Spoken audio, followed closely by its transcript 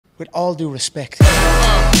with all due respect.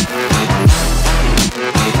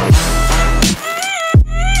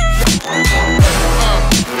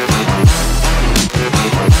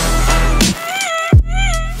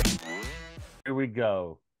 Here we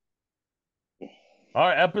go. All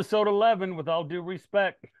right, episode 11, with all due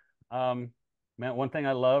respect. Man, one thing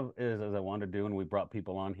I love is, as I wanted to do, and we brought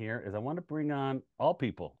people on here, is I want to bring on all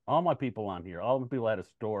people, all my people on here. All the people had a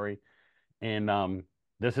story. And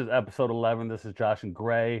this is episode 11. This is Josh and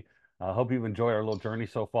Gray. I hope you've enjoyed our little journey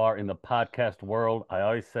so far in the podcast world. I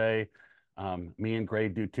always say me and Gray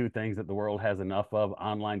do two things that the world has enough of: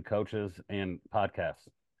 online coaches and podcasts.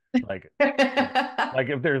 Like, like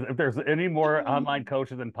if there's any more online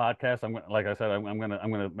coaches than podcasts, like I said, I'm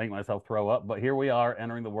gonna make myself throw up. But here we are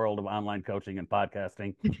entering the world of online coaching and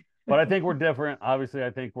podcasting. But I think we're different. Obviously, I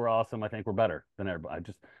think we're awesome. I think we're better than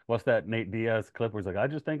everybody. What's that Nate Diaz clip where he's like, I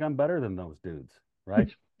just think I'm better than those dudes,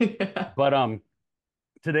 right? Yeah. But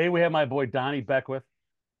today we have my boy Donnie Beckwith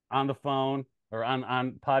on the phone, or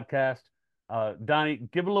on podcast. Donnie,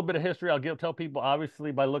 give a little bit of history. Tell people,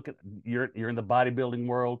 obviously, by looking, you're in the bodybuilding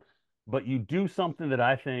world, but you do something that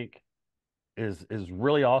I think is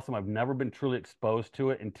really awesome. I've never been truly exposed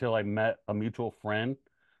to it until I met a mutual friend,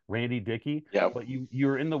 Randy Dickey. Yeah. But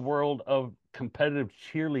you're in the world of competitive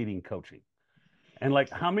cheerleading coaching. And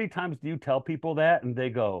like, how many times do you tell people that and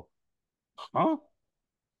they go, huh?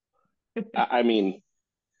 I mean,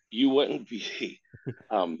 you wouldn't be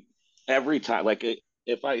every time like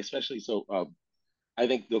if I especially so I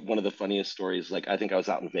think one of the funniest stories, like I think I was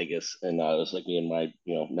out in Vegas and it was like me and my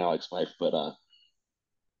now ex-wife, but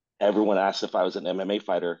everyone asked if I was an MMA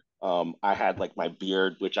fighter. I had like my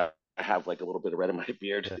beard, which I have like a little bit of red in my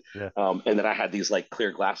beard. Yeah. And then I had these like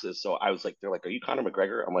clear glasses. So I was like, they're like, are you Conor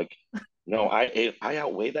McGregor? I'm like, no, I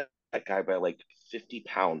outweigh that guy by like 50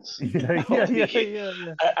 pounds. Yeah.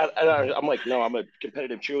 I'm like, no, I'm a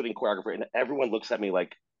competitive cheerleading choreographer. And everyone looks at me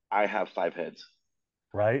like I have 5 heads.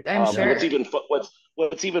 Right. I'm sure.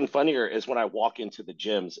 What's even funnier is when I walk into the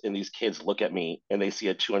gyms and these kids look at me and they see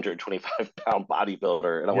a 225-pound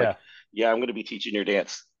bodybuilder, and I'm like, yeah, I'm going to be teaching your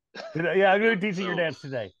dance. Yeah, I'm going to be teaching your dance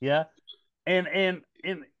today. Yeah, and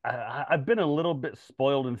I've been a little bit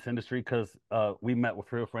spoiled in this industry because we met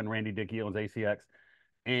with real friend Randy Dickey owns ACX,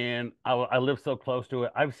 and I live so close to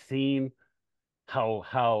it. I've seen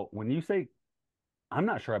how when you say, I'm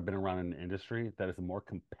not sure I've been around an industry that is more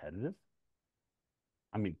competitive.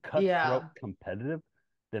 I mean, cutthroat competitive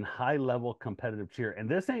than high level competitive cheer. And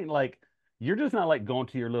this ain't like, you're just not like going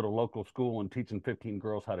to your little local school and teaching 15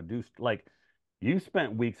 girls how to do, like, you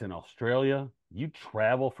spent weeks in Australia, you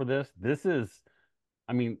travel for this. This is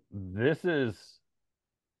an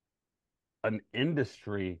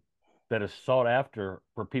industry that is sought after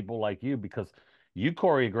for people like you, because you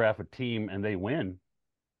choreograph a team and they win.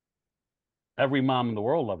 Every mom in the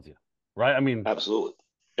world loves you, right? I mean, absolutely.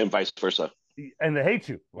 And vice versa. And they hate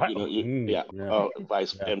you, right?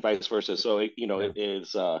 Vice versa. So it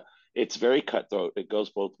is it's very cutthroat. It goes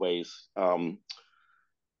both ways.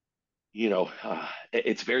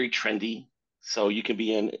 It's very trendy. So you can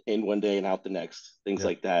be in one day and out the next, things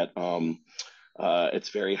like that. It's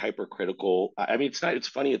very hypercritical. I mean, it's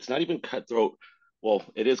funny. It's not even cutthroat. Well,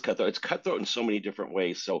 it is cutthroat. It's cutthroat in so many different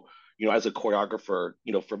ways. So, as a choreographer,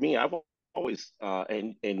 for me, I've always,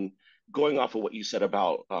 and going off of what you said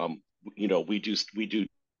about, we do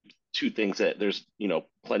two things that there's,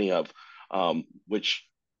 plenty of, which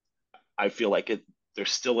I feel like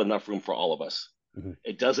there's still enough room for all of us. Mm-hmm.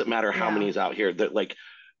 It doesn't matter how many is out here that like,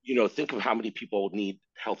 think of how many people need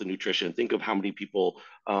health and nutrition. Think of how many people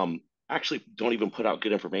actually don't even put out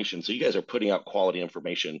good information. So you guys are putting out quality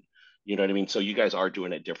information. You know what I mean? So you guys are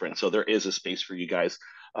doing it different. So there is a space for you guys.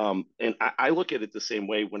 And I look at it the same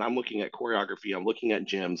way when I'm looking at choreography, I'm looking at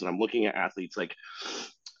gyms and I'm looking at athletes. Like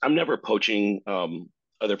I'm never poaching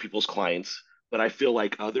other people's clients, but I feel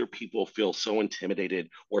like other people feel so intimidated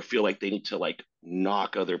or feel like they need to like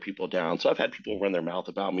knock other people down. So I've had people run their mouth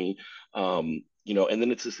about me, and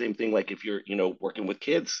then it's the same thing. Like if you're, working with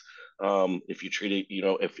kids, if you treat it,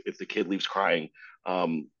 if the kid leaves crying,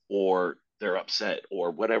 or they're upset or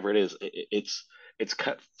whatever it is, it's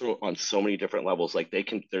cutthroat on so many different levels. Like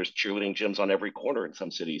there's cheerleading gyms on every corner in some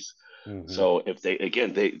cities. Mm-hmm. So if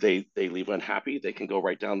they leave unhappy, they can go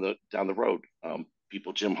right down the road.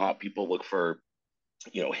 People gym hop, people look for,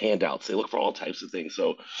 handouts. They look for all types of things.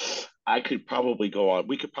 So we could probably do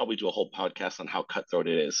a whole podcast on how cutthroat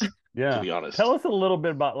it is. Yeah. To be honest. Tell us a little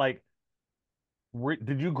bit about like,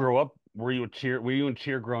 did you grow up? Were you in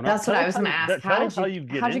cheer growing up? That's what I was going to ask. How you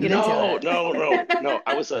get into it? No.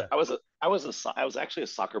 I was actually a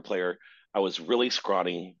soccer player. I was really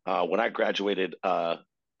scrawny. When I graduated,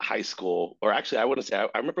 high school, or actually, I want to say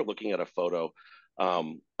I remember looking at a photo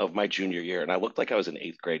of my junior year, and I looked like I was in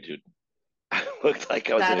eighth grade, dude. I looked like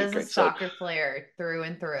I was in That eighth is a grade. So soccer player through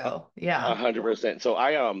and a through. Yeah. 100%. So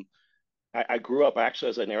I grew up actually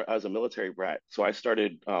as a military brat. So I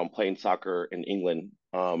started playing soccer in England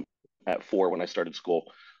at 4 when I started school.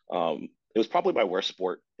 It was probably my worst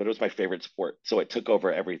sport, but it was my favorite sport. So it took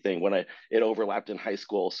over everything. It overlapped in high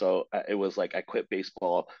school, so it was like I quit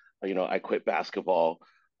baseball, I quit basketball,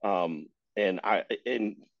 and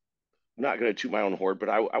I'm not going to toot my own horn, but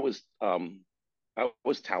I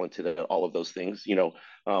was talented at all of those things,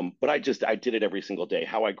 but I did it every single day.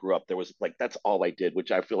 How I grew up, there was like that's all I did,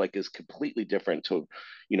 which I feel like is completely different to,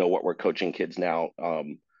 what we're coaching kids now.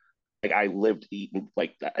 Like I lived, eating,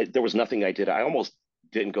 like there was nothing I did. I almost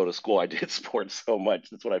didn't go to school. I did sports so much.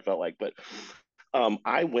 That's what I felt like. But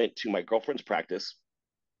I went to my girlfriend's practice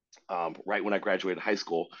right when I graduated high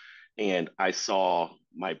school, and I saw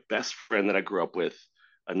my best friend that I grew up with,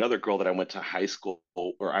 another girl that I went to high school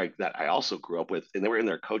or I that I also grew up with, and they were in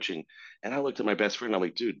there coaching. And I looked at my best friend. I'm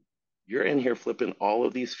like, dude, you're in here flipping all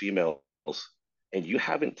of these females, and you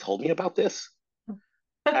haven't told me about this.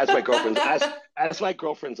 As my girlfriend's as my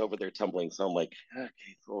girlfriend's over there tumbling, so I'm like, okay,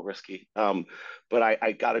 it's a little risky. But I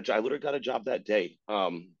literally got a job that day.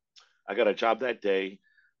 I got a job that day,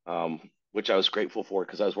 which I was grateful for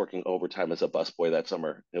because I was working overtime as a busboy that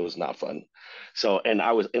summer. It was not fun. So, and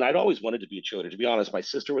I'd always wanted to be a cheerleader. To be honest, my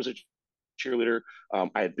sister was a cheerleader.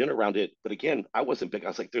 I had been around it, but again, I wasn't big. I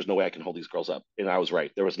was like, there's no way I can hold these girls up. And I was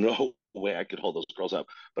right. There was no way I could hold those girls up.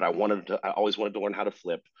 But I always wanted to learn how to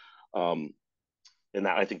flip. Um, and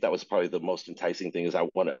that I think that was probably the most enticing thing is I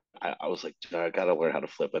was like, I gotta learn how to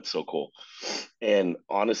flip. That's so cool. And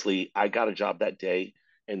honestly, I got a job that day.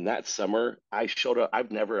 And that summer, I showed up. I've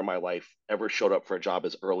never in my life ever showed up for a job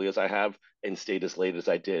as early as I have and stayed as late as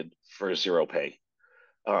I did for zero pay.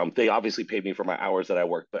 They obviously paid me for my hours that I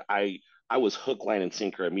worked, but I was hook, line, and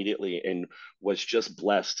sinker immediately, and was just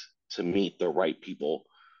blessed to meet the right people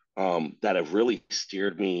that have really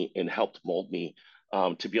steered me and helped mold me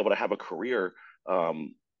to be able to have a career,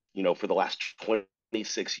 for the last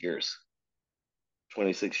 26 years.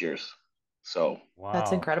 26 years. So That's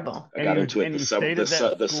Wow. incredible. I got into it And you stayed at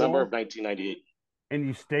that the summer of school 1998. and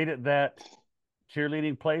you stayed at that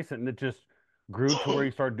cheerleading place and it just grew to where you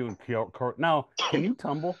started doing now, can you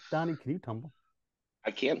tumble, Donnie? Can you tumble? I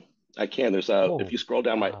can. I can. If Oh, you scroll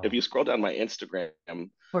down wow. my Instagram,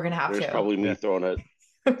 We're gonna have there's to. probably Yeah.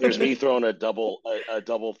 there's me throwing a double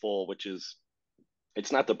full, which is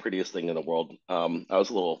it's not the prettiest thing in the world. I was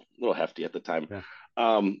a little hefty at the time. Yeah.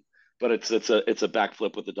 Um, but it's a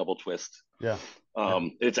backflip with a double twist. Yeah. Yeah.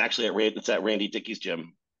 It's at Randy Dickey's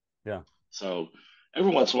gym. Yeah. So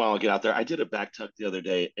every once in a while I'll get out there. I did a back tuck the other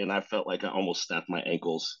day and I felt like I almost snapped my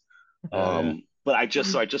ankles. Yeah. Yeah. But I just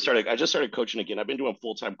started coaching again. I've been doing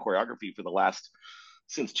full-time choreography for the last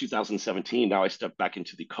since 2017. Now I stepped back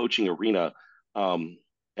into the coaching arena.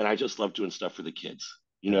 And I just love doing stuff for the kids.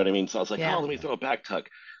 You know Yeah. what I mean? So I was like, oh, Yeah. let me Yeah. throw a back tuck.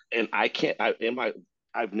 And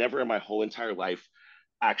I've never in my whole entire life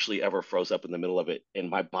actually ever froze up in the middle of it. And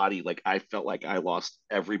my body, like I felt like I lost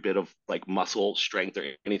every bit of like muscle strength or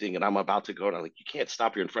anything. And I'm about to go and I'm like, you can't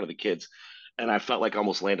stop here in front of the kids. And I felt like I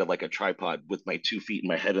almost landed like a tripod with my 2 feet and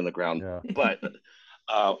my head in the ground. Yeah. But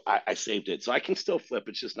I saved it. So I can still flip.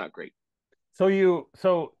 It's just not great. So you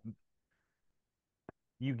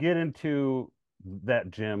get into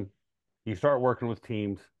that gym, you start working with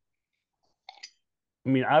teams. I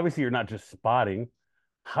mean, obviously you're not just spotting.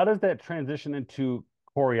 How does that transition into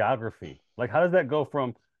choreography? Like, how does that go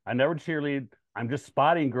from I never cheerlead, I'm just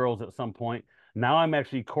spotting girls at some point. Now I'm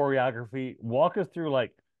actually choreography. Walk us through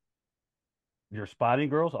like you're spotting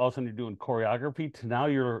girls, all of a sudden you're doing choreography to now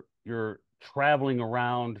you're traveling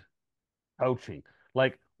around coaching.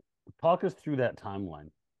 Like, talk us through that timeline.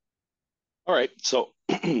 All right. So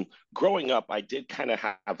growing up, I did kind of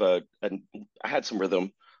have I had some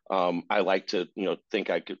rhythm. I like to, think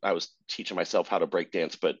I was teaching myself how to break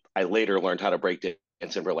dance, but I later learned how to break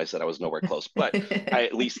dance and realized that I was nowhere close. But I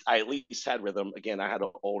at least had rhythm. Again, I had an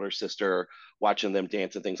older sister watching them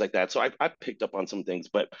dance and things like that. So I picked up on some things.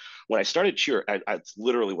 But when I started cheer, it's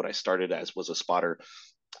literally what I started as was a spotter.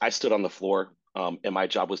 I stood on the floor, and my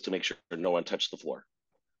job was to make sure no one touched the floor.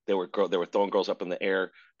 They were throwing girls up in the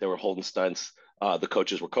air. They were holding stunts. The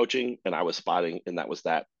coaches were coaching, and I was spotting, and that was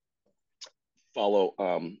that. Follow,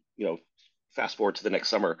 fast forward to the next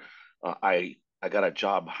summer, I got a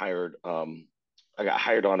job hired. I got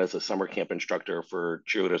hired on as a summer camp instructor for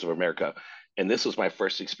Cheerleaders of America, and this was my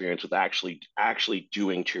first experience with actually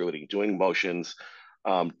doing cheerleading, doing motions,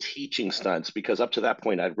 teaching stunts. Because up to that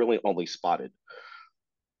point, I'd really only spotted.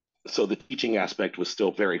 so the teaching aspect was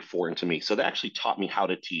still very foreign to me. So they actually taught me how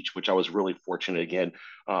to teach, which I was really fortunate. Again,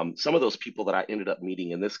 some of those people that I ended up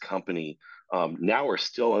meeting in this company now are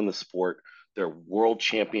still in the sport. They're world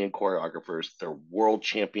champion choreographers. They're world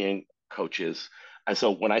champion coaches. And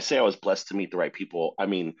so when I say I was blessed to meet the right people, I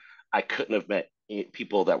mean I couldn't have met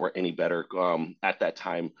people that were any better at that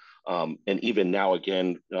time. And even now,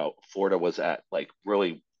 again, Florida was at like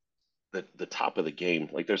really the top of the game.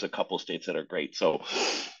 Like there's a couple states that are great. So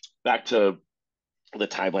back to the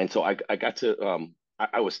timeline. So I got to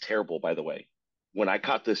I was terrible, by the way. When I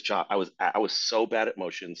caught this job, I was so bad at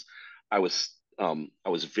motions. I was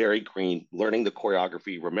very green, learning the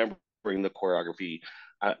choreography, remembering the choreography.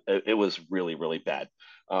 It was really, really bad.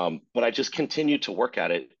 But I just continued to work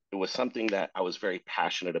at it. It was something that I was very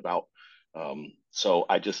passionate about. So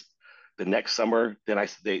I just the next summer, then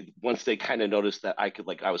they once they kind of noticed that I could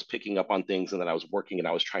like I was picking up on things and then I was working and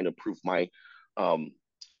I was trying to improve my um,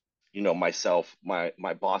 myself, my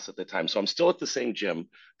boss at the time. So I'm still at the same gym.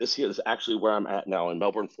 This is actually where I'm at now in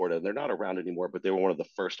Melbourne, Florida. They're not around anymore, but they were one of the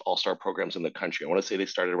first all-star programs in the country. I want to say they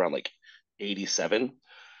started around like 87,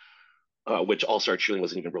 which all-star cheerleading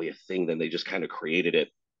wasn't even really a thing then. They just kind of created it.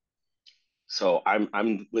 So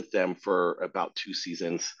I'm with them for about 2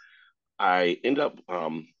 seasons. I end up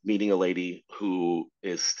meeting a lady who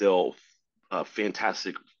is still a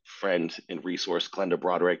fantastic friend and resource, Glenda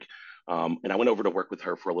Broderick. And I went over to work with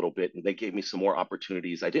her for a little bit, and they gave me some more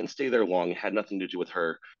opportunities. I didn't stay there long; it had nothing to do with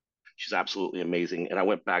her. She's absolutely amazing. And I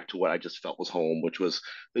went back to what I just felt was home, which was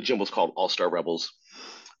the gym was called All Star Rebels.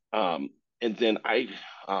 And then I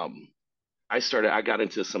got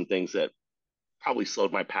into some things that probably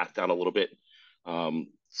slowed my path down a little bit.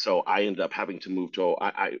 So I ended up having to move to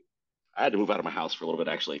I had to move out of my house for a little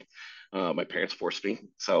bit actually. My parents forced me,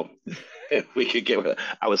 so we could get.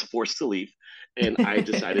 I was forced to leave, and I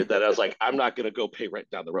decided that I was like, I'm not going to go pay rent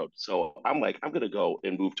down the road. So I'm like, I'm going to go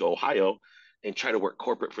and move to Ohio and try to work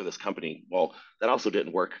corporate for this company. Well, that also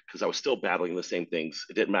didn't work because I was still battling the same things.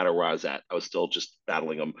 It didn't matter where I was at; I was still just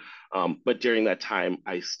battling them. But during that time,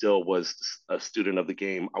 I still was a student of the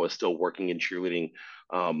game. I was still working in cheerleading.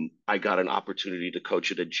 I got an opportunity to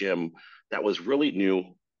coach at a gym that was really new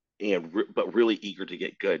but really eager to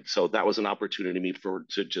get good. So that was an opportunity for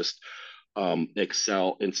to just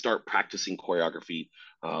excel and start practicing choreography.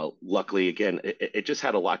 Luckily, again, it just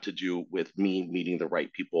had a lot to do with me meeting the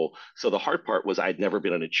right people. So the hard part was I'd never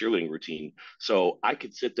been on a cheerleading routine. So I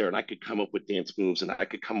could sit there and I could come up with dance moves and I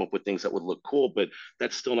could come up with things that would look cool, but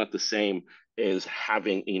that's still not the same as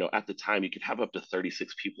having, at the time you could have up to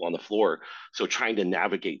 36 people on the floor. So trying to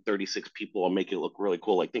navigate 36 people and make it look really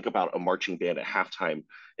cool. Like think about a marching band at halftime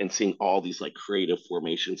and seeing all these like creative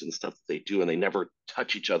formations and stuff that they do, and they never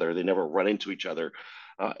touch each other, they never run into each other.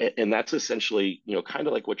 And that's essentially, kind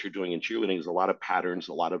of like what you're doing in cheerleading is a lot of patterns,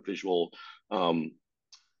 a lot of visual um,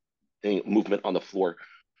 movement on the floor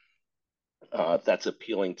that's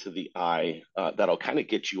appealing to the eye that'll kind of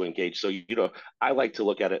get you engaged. So, I like to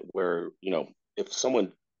look at it where, if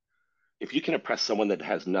someone, if you can impress someone that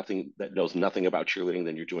has nothing, that knows nothing about cheerleading,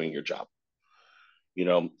 then you're doing your job,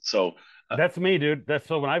 So, That's me, dude. That's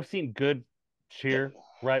so when I've seen good yep, cheer,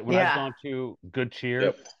 right? When I've Yeah. gone to good cheer,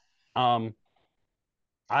 yep, um,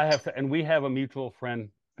 I have, and we have a mutual friend,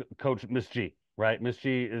 Coach Miss G, right? Miss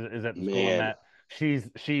G is at the school I'm man, at.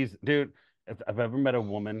 She's dude. If I've ever met a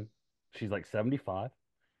woman, she's like 75.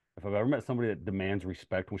 If I've ever met somebody that demands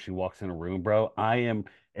respect when she walks in a room, bro,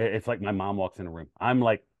 it's like my mom walks in a room. I'm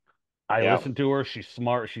like, I yeah, listen to her. She's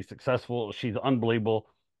smart. She's successful. She's unbelievable.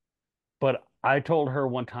 But I told her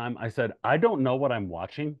one time, I said, I don't know what I'm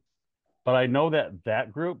watching, but I know that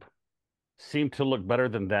that group seemed to look better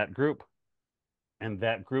than that group, and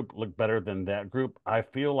that group looked better than that group. I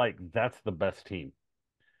feel like that's the best team.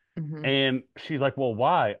 Hmm. And she's like, well,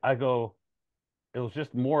 why? I go, it was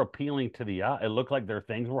just more appealing to the eye. It looked like their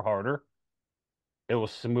things were harder. It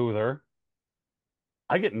was smoother.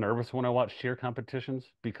 I get nervous when I watch cheer competitions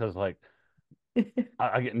because like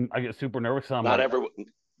I get super nervous. So I'm not like, every,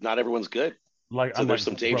 not everyone's good. So I'm like, there's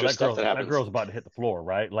some bro, dangerous stuff that that happens. girl's about to hit the floor,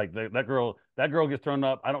 right? Like that girl gets thrown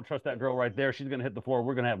up. I don't trust that girl right there. She's gonna hit the floor.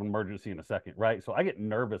 We're gonna have an emergency in a second, right? So I get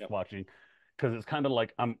nervous Yep. watching because it's kind of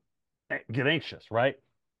like get anxious, right?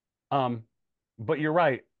 Um, but you're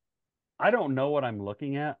right. I don't know what I'm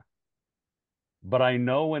looking at, but I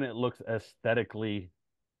know when it looks aesthetically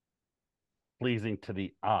pleasing to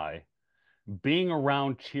the eye. Being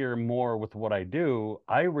around cheer more with what I do,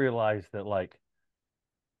 I realize that like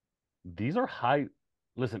these are high.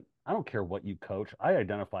 Listen, I don't care what you coach. I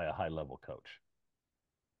identify a high level coach,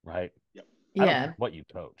 right? Yep. I don't care Yeah. what you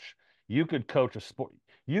coach. You could coach a sport.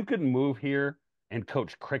 You could move here and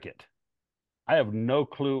coach cricket, I have no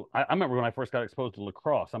clue. I remember when I first got exposed to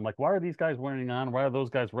lacrosse. I'm like, why are these guys running on? Why are those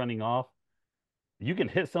guys running off? You can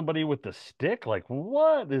hit somebody with the stick. Like,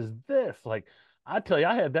 what is this? Like, I tell you,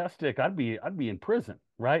 I had that stick. I'd be in prison,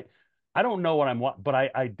 right? I don't know what but I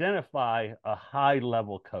identify a high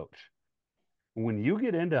level coach. When you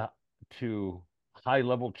get into high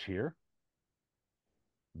level cheer,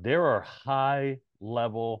 there are high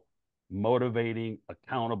level, motivating,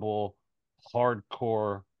 accountable,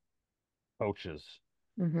 hardcore coaches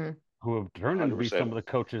Mm-hmm. who have turned into be some 100%. of the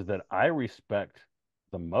coaches that I respect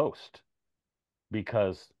the most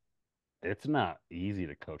because it's not easy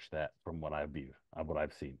to coach that from what I've viewed, what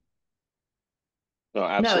I've seen. No, No,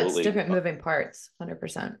 it's absolutely. different moving parts,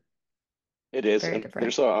 100%. It is. Very And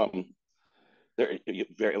different. there's there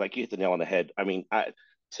very like you hit the nail on the head. I mean,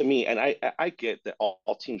 to me, and I get that all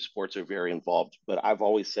team sports are very involved, but I've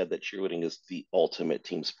always said that cheerleading is the ultimate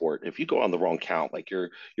team sport. If you go on the wrong count, like you're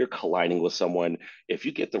colliding with someone, if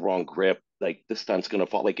you get the wrong grip, like the stunt's gonna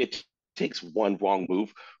fall. Like it takes one wrong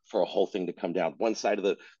move for a whole thing to come down. One side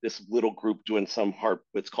of this little group doing some hard,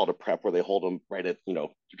 it's called a prep, where they hold them right at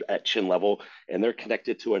at chin level, and they're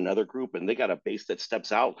connected to another group, and they got a base that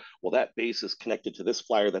steps out. Well, that base is connected to this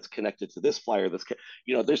flyer, that's connected to this flyer,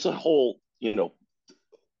 there's a whole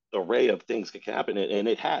array of things that can happen, and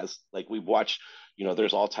it has. Like we've watched,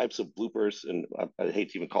 there's all types of bloopers, and I hate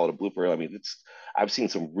to even call it a blooper. I mean, I've seen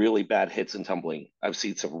some really bad hits in tumbling. I've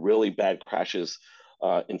seen some really bad crashes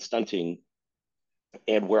in stunting,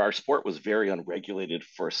 and where our sport was very unregulated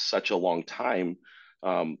for such a long time,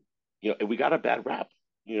 um, and we got a bad rap.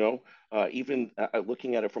 Even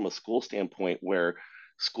looking at it from a school standpoint, where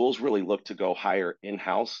schools really look to go hire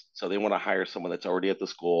in-house, so they want to hire someone that's already at the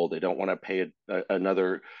school. They don't want to pay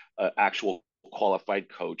another actual qualified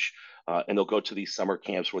coach, and they'll go to these summer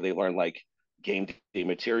camps where they learn like game day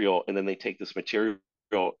material, and then they take this material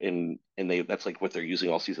and they that's like what they're using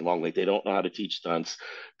all season long. Like they don't know how to teach stunts,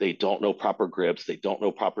 they don't know proper grips, they don't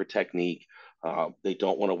know proper technique. They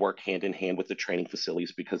don't want to work hand in hand with the training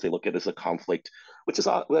facilities because they look at it as a conflict, which is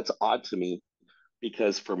odd. That's odd to me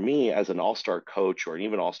because for me as an all-star coach or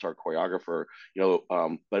even all-star choreographer,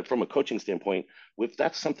 but from a coaching standpoint, if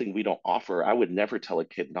that's something we don't offer, I would never tell a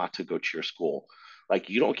kid not to go cheer school. Like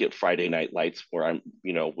you don't get Friday night lights where I'm,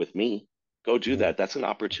 with me. Go do Yeah. that. That's an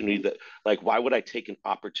opportunity that, like, why would I take an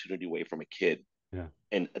opportunity away from a kid? Yeah.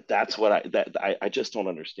 And that's what I just don't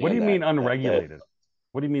What do you understand mean that unregulated?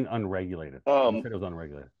 What do you mean unregulated? You um said it was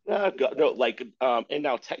unregulated. no, like, and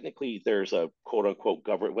now technically there's a quote unquote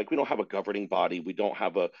govern, like we don't have a governing body. We don't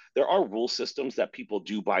have there are rule systems that people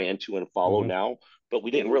do buy into and follow Hmm. now, but we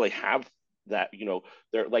didn't really have that,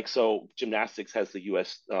 they're like, so gymnastics has the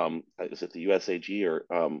is it the USAG or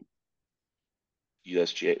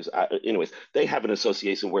USGA? Anyways, they have an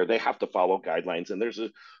association where they have to follow guidelines, and there's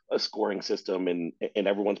a scoring system, and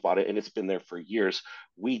everyone's bought it, and it's been there for years.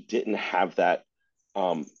 We didn't have that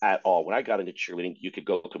at all. When I got into cheerleading, you could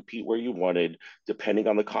go compete where you wanted, depending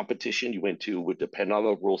on the competition you went to, would depend on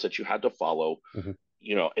the rules that you had to follow. Hmm.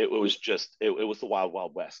 It was just it was the wild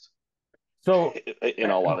wild west. So, In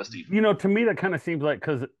all honesty, to me, that kind of seems like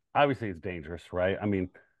because obviously it's dangerous, right? I mean,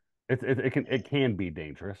 it can be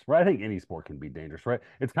dangerous, right? I think any sport can be dangerous, right?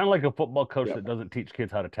 It's kind of like a football coach yeah, that doesn't teach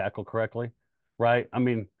kids how to tackle correctly, right? I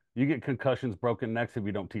mean, you get concussions, broken necks if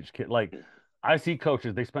you don't teach kids. Like I see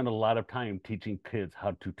coaches, they spend a lot of time teaching kids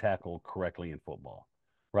how to tackle correctly in football,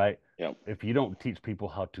 right? yeah, If you don't teach people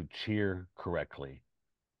how to cheer correctly,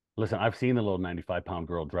 listen, I've seen the little 95-pound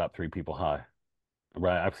girl drop three people high,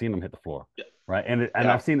 right? I've seen them hit the floor, yeah, right? And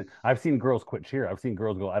yeah, I've seen girls quit cheer. I've seen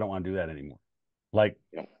girls go, I don't want to do that anymore. Like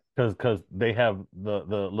yeah. because they have the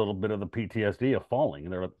little bit of the PTSD of falling,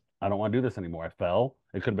 and they're like, I don't want to do this anymore. I fell.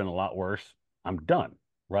 It could have been a lot worse. I'm done.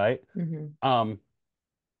 Right. Hmm. Um,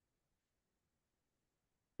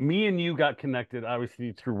 Me and you got connected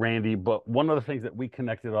obviously through Randy, but one of the things that we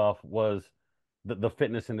connected off was the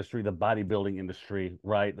fitness industry, the bodybuilding industry,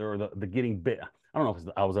 right? Or the getting big. I don't know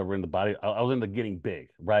if I was ever in the body. I was in the getting big,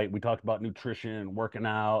 right? We talked about nutrition, working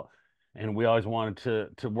out, and we always wanted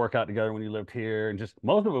to work out together when you lived here, and just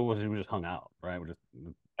most of it was we just hung out, right? We just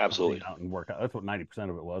hang Absolutely. out and work out. That's what 90%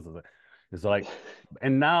 of it was. Is like,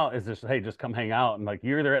 and now is just hey, just come hang out, and like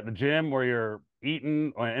you're either at the gym or you're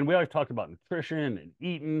eating, and we always talked about nutrition and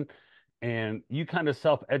eating, and you kind of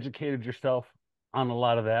self-educated yourself on a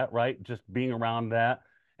lot of that, right? Just being around that.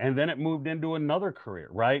 And then it moved into another career,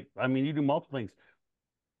 right? I mean, you do multiple things.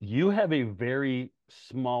 You have a very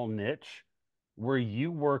small niche where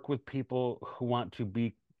you work with people who want to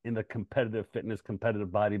be in the competitive fitness, competitive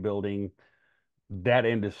bodybuilding, that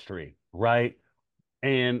industry, right?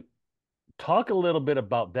 And talk a little bit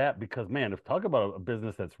about that because man, if talk about a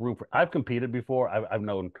business that's room for, I've competed before. I've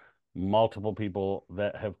known multiple people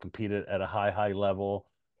that have competed at a high level.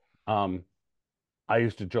 Um, I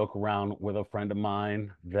used to joke around with a friend of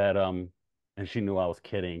mine that and she knew I was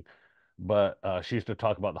kidding, but she used to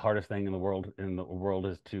talk about the hardest thing in the world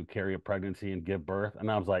is to carry a pregnancy and give birth.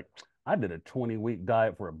 And I was like, I did a 20-week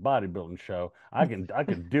diet for a bodybuilding show. I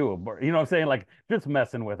can do it. You know what I'm saying? Like just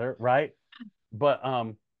messing with her, right? But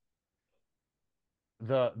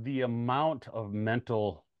the amount of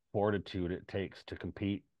mental fortitude it takes to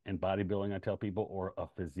compete in bodybuilding, I tell people, or a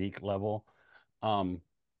physique level, um,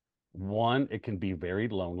 one, it can be very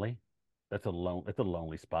lonely. It's a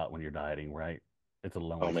lonely spot when you're dieting, right? It's a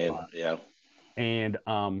Oh lonely man, spot. yeah. And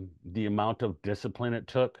the amount of discipline it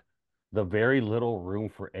took, the very little room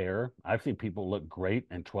for error. I've seen people look great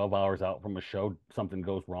and 12 hours out from a show, something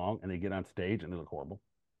goes wrong and they get on stage and they look horrible,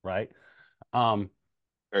 right? Um,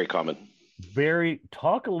 Very common.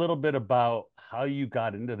 talk a little bit about how you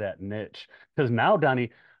got into that niche. Because now,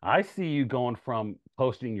 Donnie, I see you going from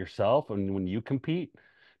posting yourself and when you compete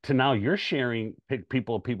to now you're sharing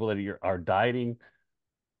people that are dieting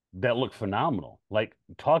that look phenomenal. Like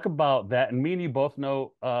talk about that. And me and you both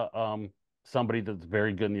know somebody that's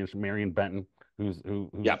very good in the industry, Marion Benton, who's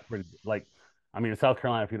Yeah, pretty like I mean in South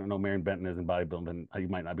Carolina, if you don't know Marion Benton is in bodybuilding, you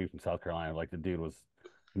might not be from South Carolina. Like the dude was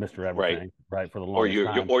Mr. right. Everything, right, for the Or longest you're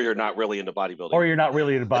time. or you're not really into bodybuilding. Or you're not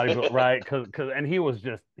really into bodybuilding, right? Cause and he was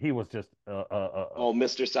just Oh,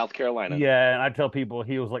 Mr. South Carolina. yeah, and I tell people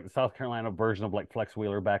he was like the South Carolina version of like Flex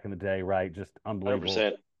Wheeler back in the day, right? Just unbelievable,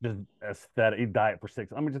 100%. just aesthetic. He diet for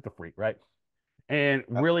six. I mean, just a freak, right? And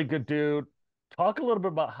really good dude. Talk a little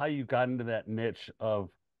bit about how you got into that niche of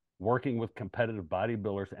working with competitive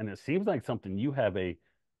bodybuilders, and it seems like something you have a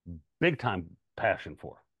big time passion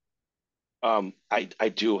for. I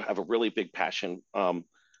do have a really big passion.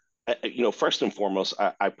 First and foremost,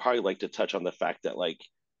 I probably like to touch on the fact that like,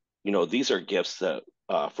 these are gifts that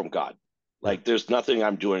from God. Yeah, Like there's nothing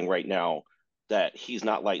I'm doing right now that he's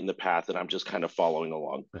not lighting the path and I'm just kind of following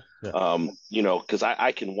along. yeah, yeah, Because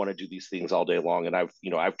I can want to do these things all day long and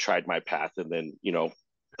I've tried my path and then,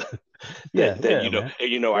 yeah, then yeah, man.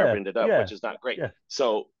 I've Yeah, ended up, yeah, which is not great. yeah,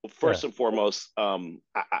 So yeah, first and foremost,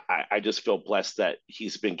 I just feel blessed that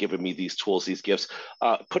he's been giving me these tools, these gifts,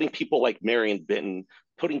 putting people like Marion Benton,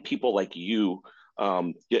 putting people like you,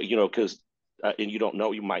 because and you don't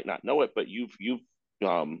know, you might not know it, but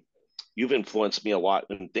um, you've influenced me a lot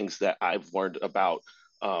in things that I've learned about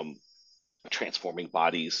um, transforming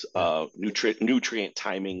bodies, yeah. nutrient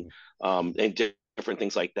timing, Mhm. and different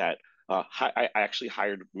things like that. I actually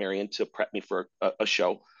hired Marion to prep me for a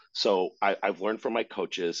show. So I've learned from my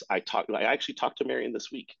coaches. I actually talked to Marion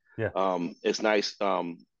this week. Yeah, It's nice.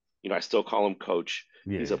 I still call him coach.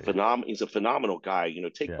 yeah, He's yeah, he's a phenomenal guy.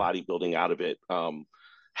 Take yeah, bodybuilding out of it.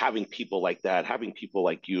 Having people like that, having people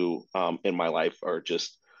like you in my life are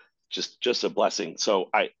just a blessing. So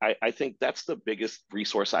I think that's the biggest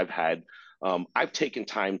resource I've had. I've taken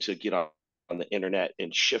time to get on the internet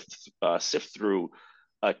and sift through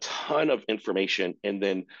a ton of information, and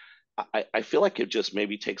then I feel like it just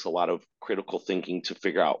maybe takes a lot of critical thinking to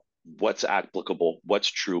figure out what's applicable, what's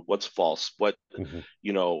true, what's false, what hmm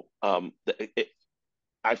you know.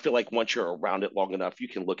 I feel like once you're around it long enough, you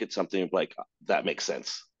can look at something like that makes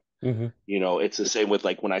sense. hmm It's the same with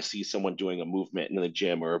like when I see someone doing a movement in the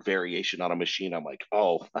gym or a variation on a machine, I'm like,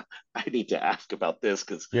 oh, I need to ask about this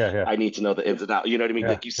because yeah, yeah, I need to know the ins and outs. You know what I mean? yeah,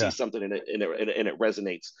 Like you see yeah, something and it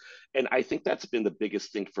resonates. And I think that's been the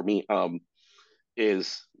biggest thing for me.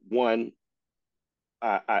 Is one,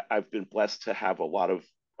 I've been blessed to have a lot of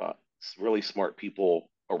uh, really smart people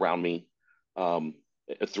around me um,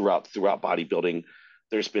 throughout bodybuilding.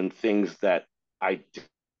 There's been things that I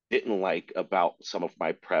didn't like about some of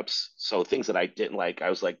my preps. So things that I didn't like, I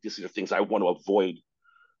was like, these are the things I want to avoid.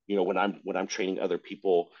 When I'm training other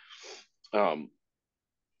people. Um,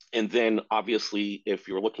 and then obviously, if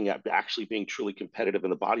you're looking at actually being truly competitive in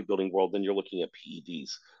the bodybuilding world, then you're looking at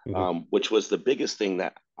PEDs, hmm which was the biggest thing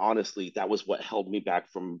that honestly, that was what held me back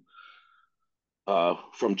from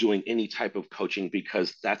doing any type of coaching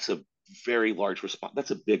because that's a very large response.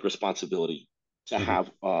 That's a big responsibility to hmm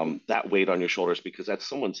have that weight on your shoulders because that's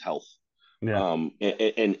someone's health. yeah,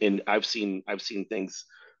 And I've seen things.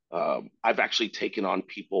 I've actually taken on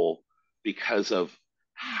people because of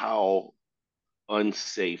how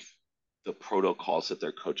unsafe the protocols that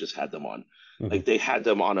their coaches had them on. hmm Like they had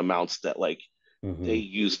them on amounts that like they hmm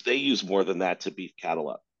use more than that to beef cattle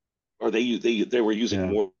up, or they were using yeah,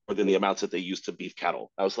 more than the amounts that they used to beef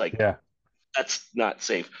cattle. I was like, yeah, that's not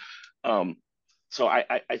safe. Um, so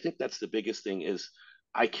I think that's the biggest thing is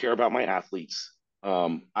I care about my athletes.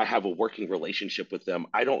 I have a working relationship with them.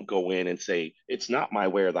 I don't go in and say it's not my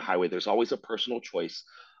way or the highway. There's always a personal choice.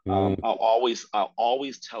 Mm, I'll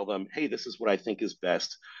always tell them, hey, this is what I think is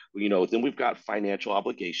best. Then we've got financial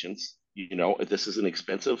obligations. If this is an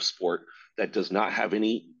expensive sport that does not have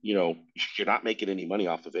any, you're not making any money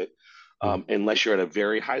off of it. mm, Unless you're at a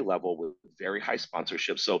very high level with very high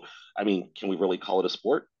sponsorship. So, I mean, can we really call it a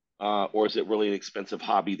sport? Or is it really an expensive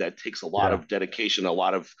hobby that takes a lot yeah. of dedication, a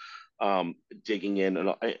lot of digging in,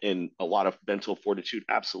 and a lot of mental fortitude?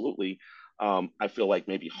 Absolutely. I feel like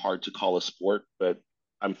maybe hard to call a sport, but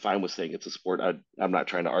I'm fine with saying it's a sport. I'm not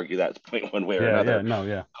trying to argue that point one way or Yeah. Yeah. another. No.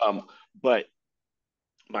 Yeah. But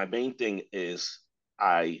my main thing is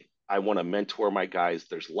I want to mentor my guys.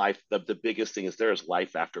 There's life. The biggest thing is there is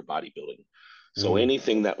life after bodybuilding. So Mm,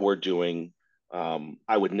 anything that we're doing,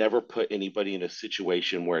 I would never put anybody in a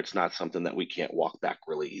situation where it's not something that we can't walk back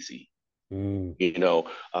really easy. mm.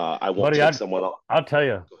 I won't Buddy, take someone else. I'll tell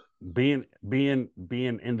you, being in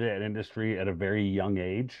that industry at a very young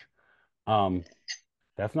age, um,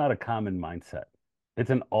 that's not a common mindset. It's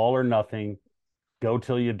an all or nothing, go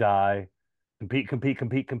till you die, compete, compete,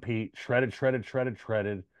 compete, compete, shredded, shredded, shredded,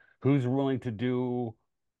 shredded. Who's willing to do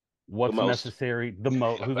The what's most. necessary the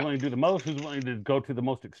most? Who's willing to do the most? Who's willing to go to the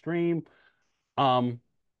most extreme? Um,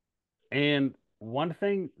 and one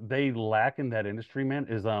thing they lack in that industry, man,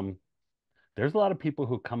 is there's a lot of people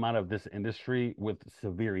who come out of this industry with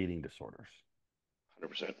severe eating disorders.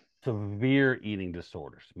 100%. Severe eating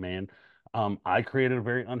disorders, man. I created a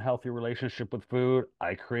very unhealthy relationship with food.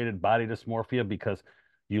 I created body dysmorphia because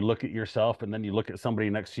you look at yourself and then you look at somebody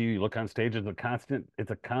next to you, you look on stage, it's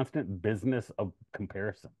a constant business of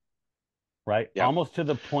comparison, right? Yeah. Almost to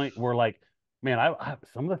the point where like, man,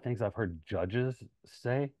 some of the things I've heard judges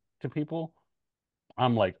say to people,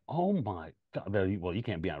 I'm like, oh my God. Well, you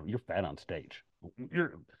can't be on, you're fat on stage.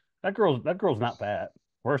 You're that girl's not fat,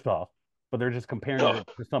 first off, but they're just comparing No, her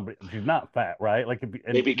to somebody. She's not fat, right? Like, and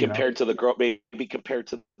maybe compared to the girl, maybe compared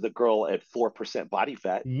to the girl at 4% body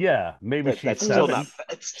fat. yeah, maybe That she's that's still not. seven.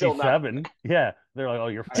 It's still She's not. seven. Yeah. They're like, oh,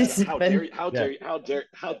 you're fat. Just How dare been, you? How Yeah. dare you?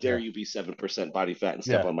 How dare Yeah. you be 7% body fat and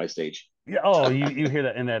step Yeah. on my stage? Yeah. Oh, you hear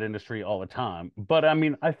that in that industry all the time. But I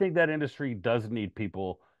mean, I think that industry does need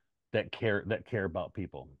people that care about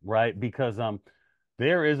people, right? Because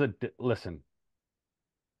there is listen,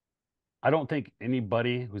 I don't think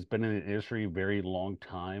anybody who's been in the industry a very long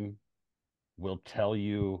time will tell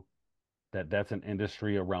you that that's an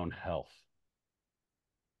industry around health.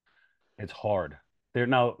 It's hard.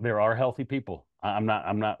 There are healthy people. I'm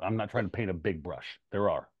not trying to paint a big brush. There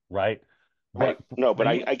are, right? Right. But No, for but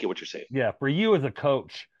I, you, I get what you're saying. yeah, for you as a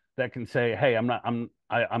coach that can say, "Hey, I'm not I'm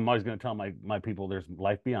always going to tell my people there's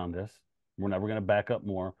life beyond this. We're never going to back up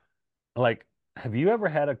more." Like, have you ever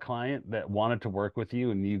had a client that wanted to work with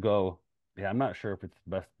you and you go, "Yeah, I'm not sure if it's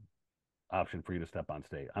the best option for you to step on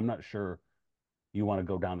stage. I'm not sure you want to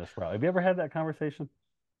go down this route." Have you ever had that conversation?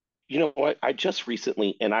 You know what? I just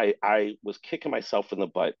recently, and I was kicking myself in the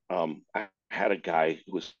butt. I had a guy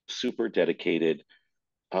who was super dedicated.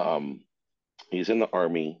 Um, he's in the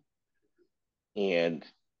army, and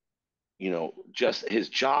just his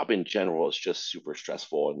job in general is just super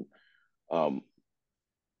stressful. And um,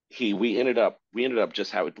 we ended up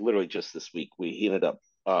just how literally just this week he ended up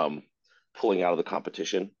pulling out of the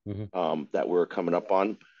competition Hmm. that we were coming up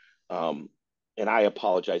on. Um, and I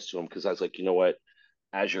apologized to him because I was like, you know what,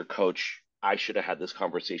 as your coach, I should have had this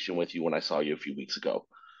conversation with you when I saw you a few weeks ago.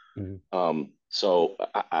 Hmm. So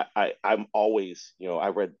I'm always, I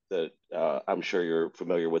read I'm sure you're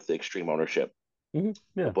familiar with the Extreme Ownership, Hmm.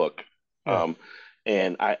 the Yeah. book. Yeah.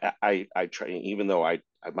 And I try, even though I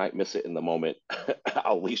might miss it in the moment,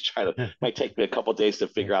 I'll at least try to, might take me a couple of days to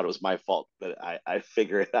Yeah. figure out it was my fault, but I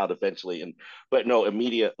figure it out eventually. But no,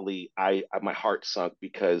 immediately my heart sunk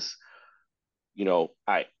because,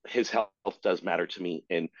 his health does matter to me.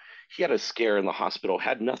 And he had a scare in the hospital,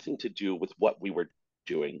 had nothing to do with what we were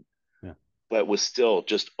doing, Yeah. but was still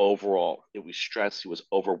just overall, it was stress. He was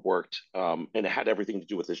overworked, and it had everything to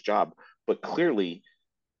do with his job. But clearly,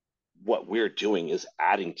 what we're doing is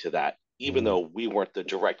adding to that, even Mm-hmm. though we weren't the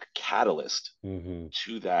direct catalyst Mm-hmm.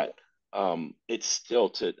 to that. It's still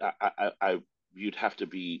to you'd have to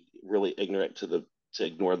be really ignorant to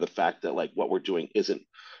ignore the fact that like what we're doing isn't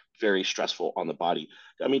very stressful on the body.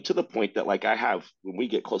 I mean, to the point that like I have when we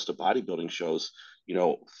get close to bodybuilding shows,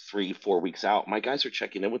 3, 4 weeks out, my guys are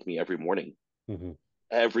checking in with me every morning. Mm-hmm.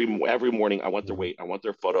 Every morning, I want their Mm-hmm. weight, I want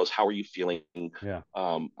their photos. How are you feeling? Yeah.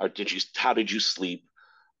 Or how did you sleep?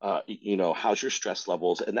 How's your stress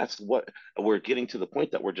levels? And that's what we're getting to the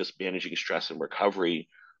point that we're just managing stress and recovery.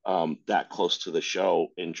 that close to the show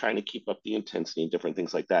and trying to keep up the intensity and different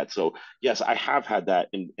things like that. So yes, I have had that.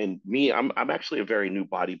 And me, I'm actually a very new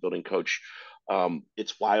bodybuilding coach.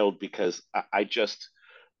 It's wild because I just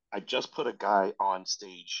put a guy on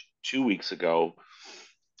stage 2 weeks ago,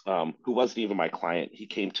 who wasn't even my client. He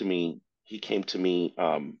came to me. He came to me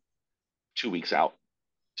 2 weeks out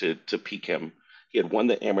to peak him. He had won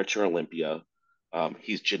the amateur Olympia.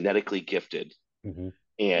 He's genetically gifted, Mm-hmm.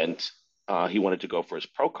 and he wanted to go for his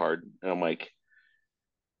pro card. And I'm like,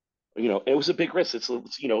 it was a big risk.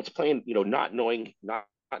 It's playing, not knowing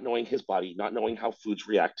his body, not knowing how foods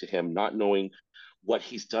react to him, not knowing what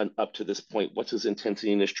he's done up to this point, what's his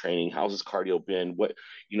intensity in his training, how's his cardio been,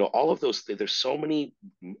 all of those things. There's so many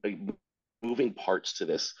moving parts to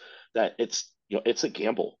this that it's a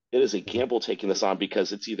gamble. It is a Mm-hmm. gamble taking this on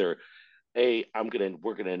because it's either A,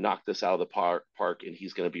 we're gonna knock this out of the park and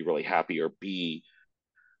he's gonna be really happy, or B,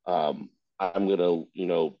 I'm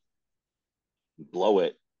gonna, blow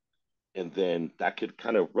it, and then that could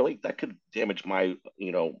damage my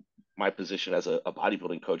position as a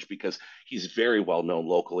bodybuilding coach, because he's very well known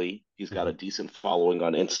locally. He's got Mm-hmm. a decent following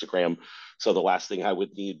on Instagram. So the last thing I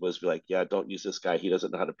would need was be like, yeah, don't use this guy. He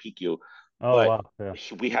doesn't know how to peak you. Oh But wow. Yeah.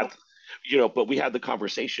 we had, but we had the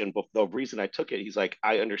conversation. But the reason I took it, he's like,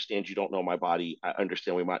 I understand you don't know my body. I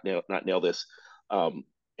understand we might not nail this. Um,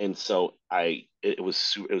 and so it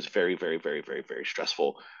was very, very, very, very, very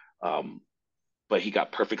stressful. Um, but he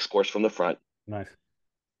got perfect scores from the front. Nice.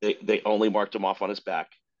 They only marked him off on his back.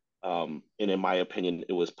 And in my opinion,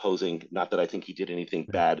 it was posing. Not that I think he did anything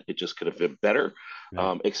Yeah. bad. It just could have been better,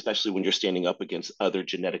 Yeah. especially when you're standing up against other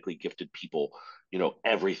genetically gifted people.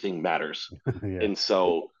 Everything matters. Yeah. And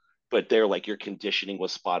so, but they're like, your conditioning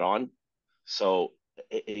was spot on. So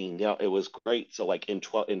it was great. So like in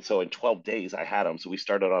 12 days I had him. So we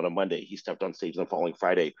started on a Monday. He stepped on stage on the following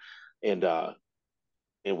Friday, and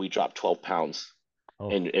we dropped 12 pounds. Oh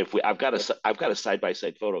And I've got a side by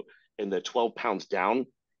side photo, and the 12 pounds down,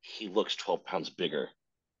 he looks 12 pounds bigger.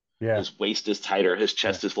 yeah. His waist is tighter, his Yeah.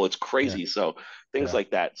 chest is full. It's Yeah. crazy. So things Yeah.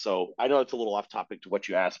 like that. So I know it's a little off topic to what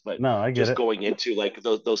you asked, but No, I get just it. going into like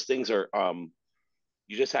those things are,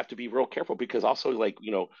 you just have to be real careful, because also, like,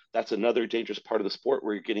 that's another dangerous part of the sport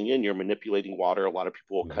where you're getting in, you're manipulating water. A lot of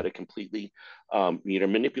people will Mm-hmm. cut it completely. You're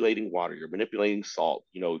manipulating water, you're manipulating salt.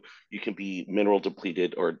 You can be mineral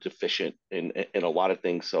depleted or deficient in a lot of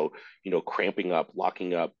things. So, cramping up,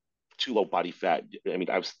 locking up, too low body fat. I mean,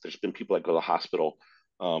 there's been people that go to the hospital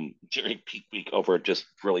during peak week over just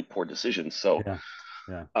really poor decisions. So Yeah.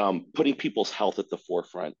 Yeah. putting people's health at the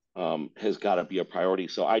forefront has got to be a priority.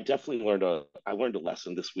 So I learned a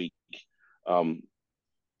lesson this week, um,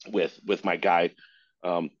 with my guy,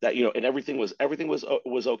 that, and everything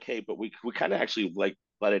was okay, but we kind of actually like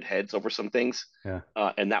butted heads over some things, Yeah.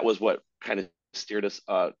 and that was what kind of steered us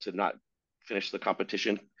to not finish the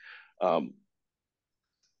competition. Um,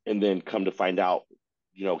 and then come to find out,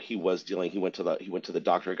 he went to the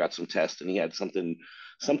doctor, got some tests, and he had something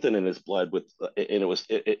in his blood and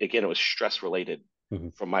again, it was stress related Mm-hmm.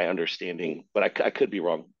 from my understanding, but I could be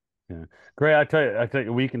wrong. Yeah. Great. I tell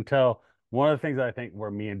you, we can tell one of the things I think where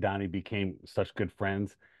me and Donnie became such good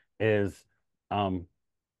friends is um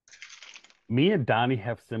me and Donnie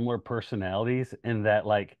have similar personalities in that,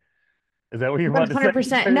 like, is that what you want to say? 100%.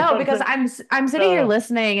 Say No, because something? I'm sitting here No.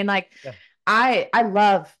 listening and like Yeah. I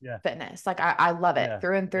love Yeah. fitness. Like I love it Yeah.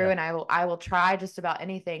 through and through, Yeah. and I will try just about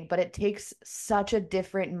anything, but it takes such a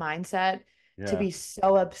different mindset to Yeah. be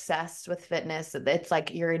so obsessed with fitness that it's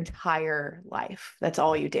like your entire life. That's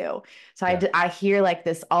all you do. So Yeah. I hear like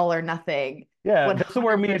this all or nothing Yeah. That's 100%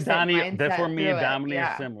 where mindset me through and it. Donnie are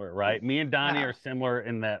Yeah. similar, right? Me and Donnie Yeah. are similar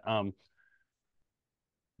in that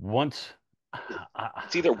once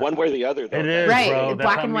It's either one way or the other, it though. That's is, the Right. bro. thing. It's That's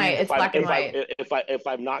what black I and white. mean. It's black and white.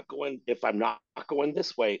 If I'm not going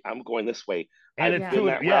this way, I'm going this way. And I've it's Yeah. been to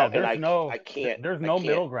it, that yeah, route, and there's I no can't.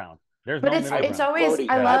 middle ground. There's But no it's middle it's I've ground. always already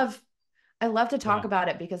I Yeah. I've love I love to Yeah. talk about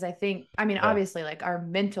it because I think, I mean, Yeah. obviously, like our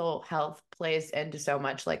mental health plays into so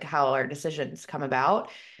much, like how our decisions come about.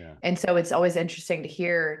 Yeah. And so it's always interesting to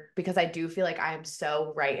hear because I do feel like I am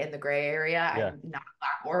so right in the gray area. Yeah. I'm not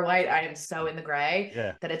black or white. I am so in the gray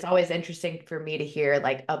Yeah. that it's always interesting for me to hear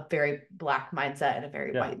like a very black mindset and a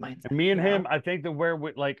very Yeah. white mindset, And me you and him, know? I think that where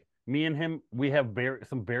we like me and him, we have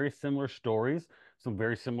some very similar stories, some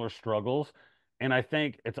very similar struggles. And I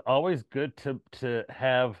think it's always good to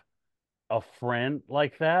have a friend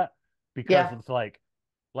like that because Yeah. it's like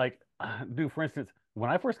dude, for instance, when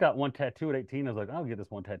I first got one tattoo at 18, I was like, I'll get this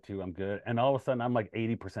one tattoo, I'm good. And all of a sudden, I'm like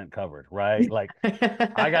 80% covered, right? Like,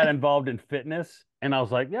 I got involved in fitness and I was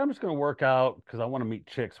like, yeah, I'm just going to work out because I want to meet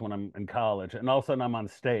chicks when I'm in college. And all of a sudden I'm on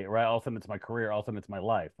state, right? All of a sudden it's my career. All of a sudden it's my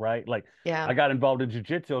life, right? Like Yeah. I got involved in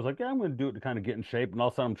jujitsu. I was like, yeah, I'm going to do it to kind of get in shape. And all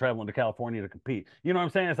of a sudden I'm traveling to California to compete. You know what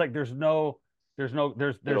I'm saying? It's like There's no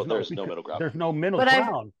middle ground. there's no middle But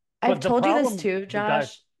ground. I've But the told you this problem, too, the guys,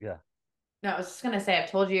 Josh. yeah, No, I was just gonna say, I've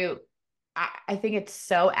told you, I think it's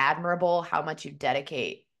so admirable how much you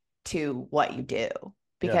dedicate to what you do. yeah,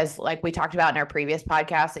 Because like we talked about in our previous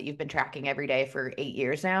podcast that you've been tracking every day for 8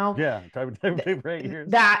 years now. yeah, for 8 years.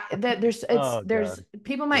 That Oh there's God,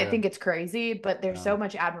 people might yeah, think it's crazy, but there's so no,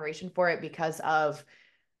 much admiration for it because of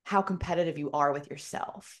how competitive you are with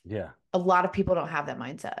yourself. yeah. A lot of people don't have that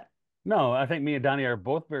mindset. No, I think me and Donnie are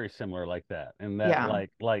both very similar like that. And that Yeah.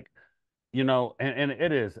 and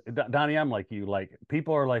it is, Donnie, I'm like you, like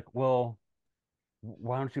people are like, well,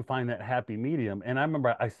 why don't you find that happy medium? And I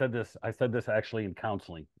remember I said this actually in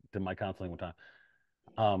counseling, to my counseling one time.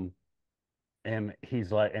 Um, and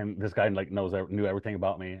he's like, and this guy like knew everything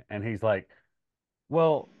about me. And he's like,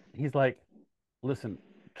 well, he's like, listen,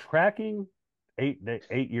 tracking 8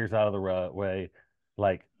 years out of the way,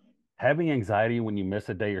 like having anxiety when you miss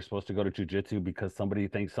a day you're supposed to go to jujitsu because somebody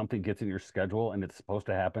thinks something gets in your schedule and it's supposed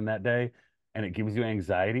to happen that day and it gives you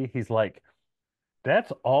anxiety. He's like,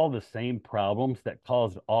 that's all the same problems that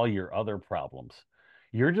caused all your other problems.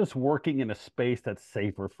 You're just working in a space that's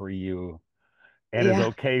safer for you and is Yeah.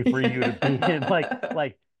 okay for you to be in.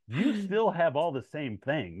 Like you still have all the same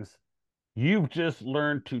things. You've just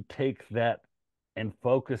learned to take that and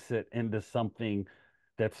focus it into something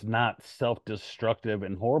that's not self-destructive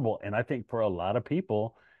and horrible. And I think for a lot of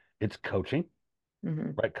people, it's coaching,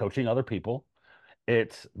 Mhm. right? Coaching other people.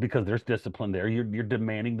 It's because there's discipline there. You're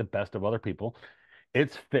demanding the best of other people.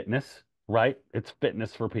 It's fitness, right? It's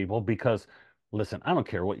fitness for people because listen, I don't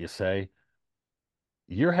care what you say.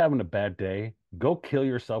 You're having a bad day. Go kill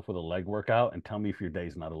yourself with a leg workout and tell me if your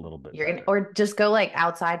day's not a little bit You're gonna, better. or just go like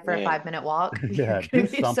outside for a Man, 5 minute walk. You're Yeah, gonna do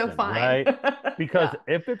be so something, fine. right? Because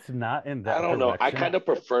Yeah. if it's not in I that don't know. I direction, kind of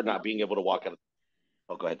prefer not being able to walk out.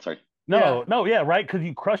 Oh, go ahead. Sorry. Yeah. no, yeah, right? Because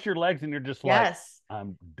you crush your legs and you're just like, Yes.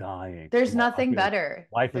 I'm dying. There's Well, I nothing feel better.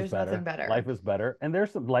 life is There's nothing better. Life better. is better. And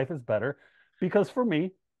there's some life is better because for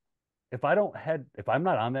me, if I'm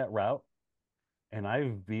not on that route and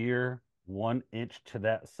I veer 1 inch to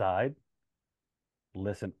that side,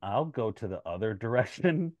 listen, I'll go to the other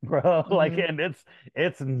direction, bro. Like, Hmm. and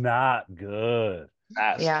it's not good.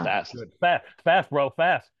 Fast, Yeah. Not fast. good. Fast, bro,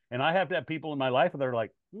 fast. And I have to have people in my life that are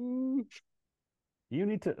like, you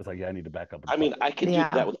need to. It's like, yeah, I need to back up and I mean, talk.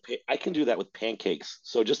 Yeah. I can do that with pancakes.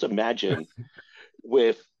 So just imagine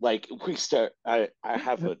with like we start. I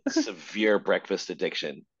have a severe breakfast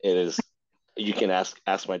addiction. It is. You can ask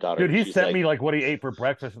my Dude, daughter. he She's sent like, me like what he ate for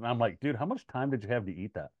breakfast, and I'm like, dude, how much time did you have to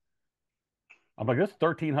eat that? I'm like, that's How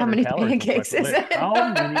 1,300 many calories for pancakes breakfast. is Like, it?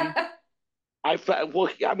 how many? well,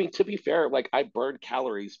 I mean, to be fair, like I burn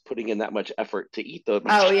calories putting in that much effort to eat those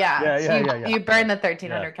Oh much. yeah. Yeah, So yeah, you yeah, yeah, you yeah, burn the yeah,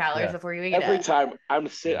 1,300 calories yeah, before you eat Every it. time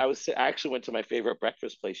yeah, I actually went to my favorite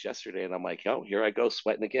breakfast place yesterday, and I'm like, oh, here I go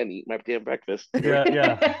sweating again, eat my damn breakfast. Here we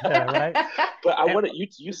yeah, go. yeah, yeah, right. But I And want to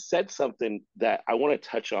you said something that I want to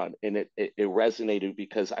touch on, and it resonated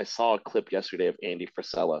because I saw a clip yesterday of Andy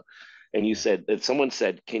Frisella, and you yeah, said that someone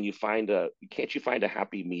said, can't you find a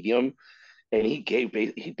happy medium? And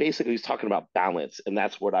he basically was talking about balance, and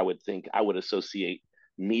that's what I would think I would associate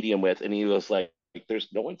medium with. And he was like, there's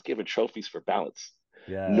no one's giving trophies for balance.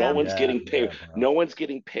 yeah, No Yeah. one's yeah, getting pay. yeah, bro. No one's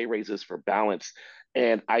getting pay raises for balance.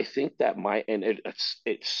 And I think that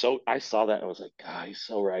it's so I saw that and I was like, God, he's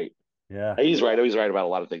so right. Yeah. He's right. He's right about a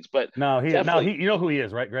lot of things, but No, definitely, you know who he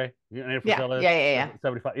is, right, Gray? You know who Yeah. Priscilla is? Yeah. Yeah. Yeah.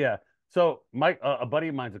 75. Yeah. So Mike, a buddy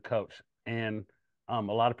of mine's a coach, and a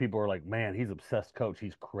lot of people are like, man, he's obsessed coach.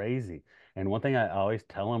 He's crazy. And one thing I always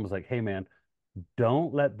tell him is like, hey, man,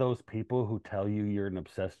 don't let those people who tell you you're an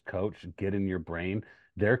obsessed coach get in your brain.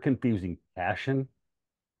 They're confusing passion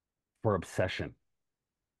for obsession.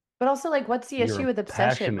 But also, like, what's the You're issue a with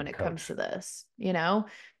obsession when passionate it comes coach. to this?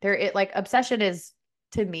 Like obsession is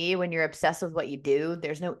to me when you're obsessed with what you do,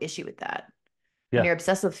 there's no issue with that. When Yeah. you're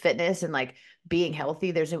obsessed with fitness and like being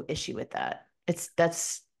healthy, there's no issue with that.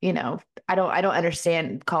 I don't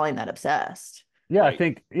understand calling that obsessed. Yeah, I right.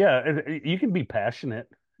 think yeah, you can be passionate.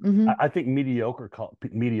 Hmm. I think mediocre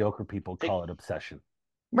people Pick, call it obsession.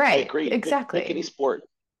 I Right. agree. Pick any Exactly. sport.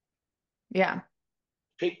 Yeah.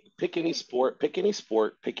 Pick any sport. Pick any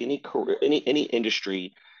sport. Pick any career. Any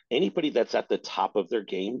industry. Anybody that's at the top of their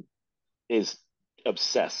game is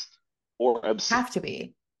obsessed or Have to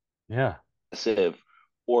be. Yeah. obsessive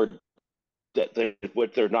or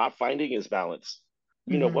what they're not finding is balance.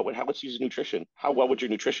 Hmm. How much use nutrition? How well would your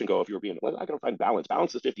nutrition go if you were being, well, I gotta find balance.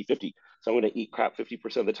 Balance is 50-50. So I'm going to eat crap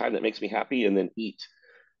 50% of the time that makes me happy and then eat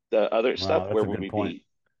the other Wow, stuff. that's Where a would good we point. be?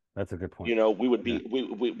 That's a good point. We would Yeah.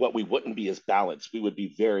 be, what we wouldn't be is balanced. We would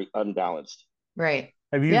be very unbalanced, Right.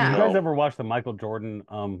 Have you Yeah. guys you ever watched the Michael Jordan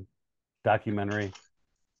documentary?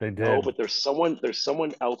 They No, did. but there's someone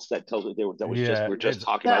else that tells me that was just, Yeah, we're just it's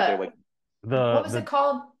talking about it. They're The like, what the was it the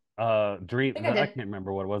called? I think dream I I did. can't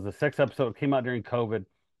remember what it was. The sex episode came out during COVID, and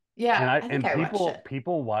Yeah, I I think and I watched people it.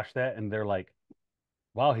 people watch that and they're like,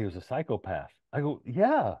 "Wow, he was a psychopath." I go,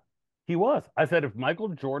 "Yeah, he was." I said, if Michael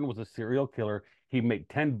Jordan was a serial killer, he'd make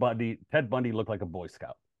Ted Bundy look like a Boy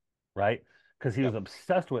Scout, right? Because he was yep.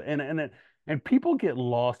 obsessed with and people get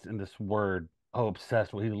lost in this word. Oh,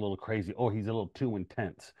 obsessed. Well, he's a little crazy. Oh, he's a little too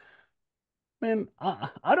intense. Man,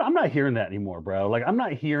 I'm not hearing that anymore, bro. Like I'm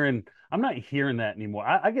not hearing that anymore.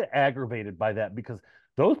 I get aggravated by that because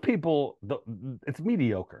those people, it's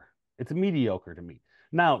mediocre. It's mediocre to me.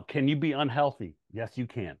 Now, can you be unhealthy? Yes, you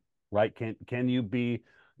can. Right? Can you be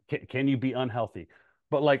unhealthy?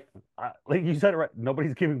 But like you said it right.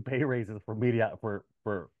 Nobody's giving pay raises for media for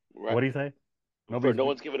Right. what do you say? For Nobody's no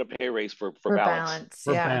one's giving a pay raise for For balance, balance,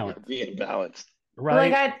 for yeah. for balance, being balanced. But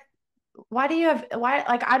like right? why do you have why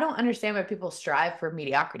like I don't understand why people strive for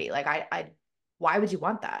mediocrity. Like why would you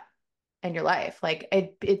want that in your life? Like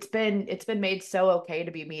it's been made so okay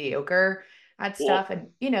to be mediocre at Well, stuff. And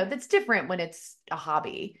that's different when it's a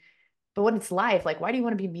hobby. But when it's life, like why do you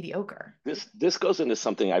want to be mediocre? this goes into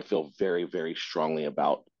something I feel very, very strongly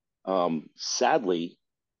about. Sadly,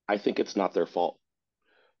 I think it's not their fault.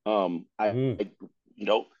 Mm,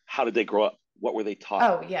 How did they grow up? What were they taught?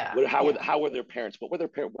 Oh yeah. Yeah. How were their parents? What were their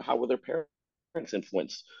parents? How were their parents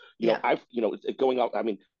influenced? Yeah. Going out. I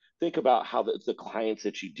mean, think about how the clients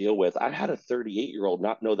that you deal with. I had a 38-year-old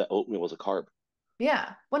not know that oatmeal was a carb.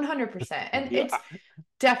 Yeah. 100%. And You know, it's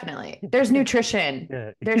definitely there's nutrition.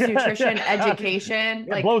 yeah, There's yeah, nutrition, yeah. education.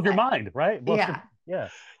 It blows your mind, right? Yeah. Yeah,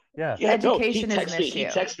 yeah, yeah, no, he Education is an texts me. He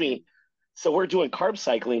issue. texts me. So we're doing carb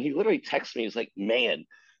cycling. He literally texts me. He's like, "Man,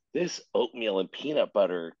 this oatmeal and peanut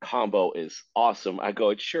butter combo is awesome." I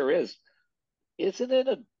go, "It sure is. Isn't it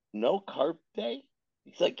a no carb day?"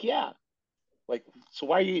 He's like, "Yeah." Like, so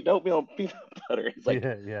why are you eating oatmeal and peanut butter? He's like,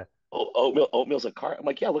 yeah, yeah, "Oh, oatmeal's a carb." I'm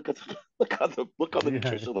like, "Yeah, look on the yeah,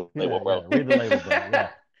 nutritional yeah, label, yeah. bro." Read the label, bro. Yeah,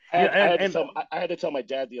 yeah, I had to tell my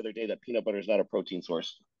dad the other day that peanut butter is not a protein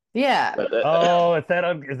source. Yeah. oh, is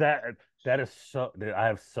that is so. Dude, I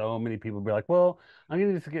have so many people be like, well, I'm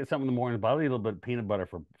gonna just get something in the morning, but I'll eat a little bit of peanut butter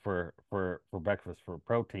for breakfast for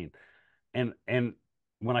protein. And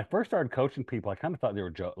when I first started coaching people, I kind of thought they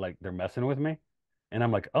were like they're messing with me, and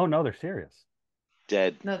I'm like, oh no, they're serious.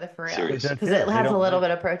 Dead No, they're for real. They're serious. dead Because it serious. has a little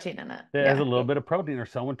bit of protein in it. It has a Yeah. little Yep. bit of protein, or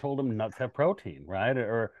someone told them nuts have protein, right?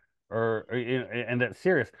 And that's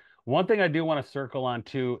serious. One thing I do want to circle on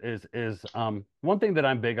too is one thing that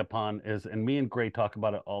I'm big upon is, and me and Gray talk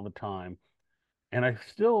about it all the time, and I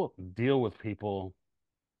still deal with people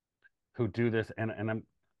who do this, and I'm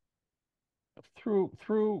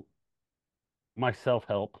through my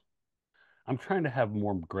self-help, I'm trying to have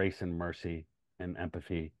more grace and mercy and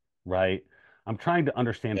empathy, right? I'm trying to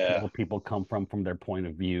understand Yeah. where people come from their point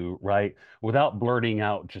of view, right? Without blurting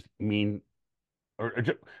out just mean or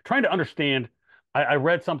just trying to understand. I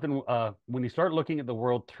read something when you start looking at the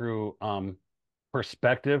world through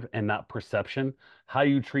perspective and not perception, how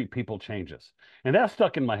you treat people changes. And that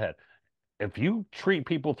stuck in my head. If you treat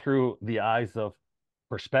people through the eyes of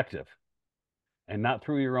perspective and not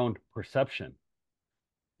through your own perception,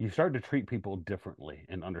 you start to treat people differently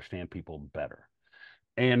and understand people better.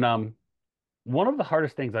 And one of the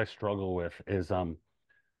hardest things I struggle with is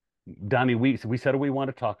Donnie, we said we want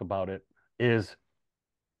to talk about it, is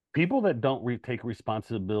people that don't take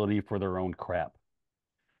responsibility for their own crap.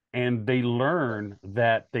 And they learn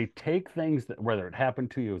that they take things that, whether it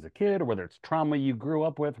happened to you as a kid or whether it's trauma you grew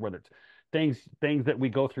up with, whether it's things that we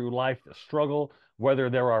go through life, the struggle, whether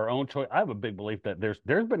they're our own choice. I have a big belief that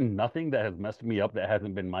there's been nothing that has messed me up that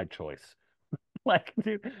hasn't been my choice. Like,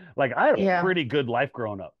 dude, like I had a Yep. Yeah. pretty good life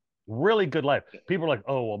growing up. Really good life. People are like,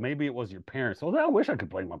 oh, well, maybe it was your parents. Well, I wish I could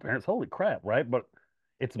blame my parents. Holy crap, right? But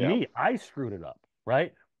it's Yeah. me. I screwed it up,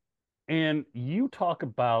 right? And you talk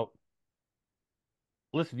about,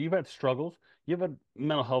 listen, you've had struggles, you've had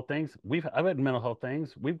mental health things. I've had mental health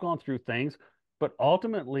things. We've gone through things, but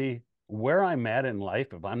ultimately, where I'm at in life,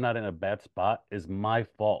 if I'm not in a bad spot, is my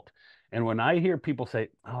fault. And when I hear people say,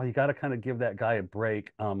 "Oh, you got to kind of give that guy a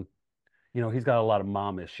break," he's got a lot of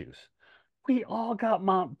mom issues. We all got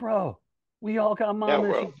mom, bro. We all got Yeah, mom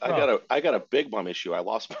bro. issues, bro. I got a big mom issue. I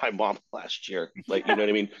lost my mom last year. Like, you know what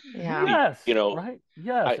I mean? Yeah. Yes, You know, right?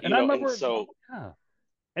 Yes. And I and remember, so yeah.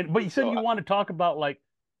 And but you said so you want to talk about like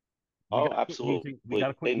oh, we got to absolutely.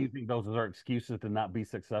 quit using those as our excuses to not be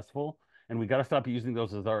successful, and we got to stop using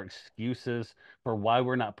those as our excuses for why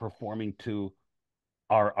we're not performing to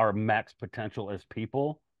our max potential as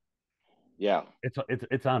people. Yeah.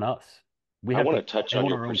 It's on us. We I have want to to touch on own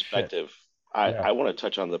your our own shit. perspective. Yeah. I want to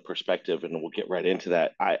touch on the perspective and we'll get right into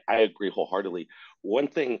that. I agree wholeheartedly. One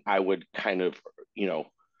thing I would kind of, you know,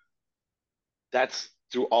 that's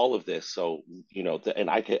through all of this. So, and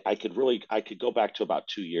I could go back to about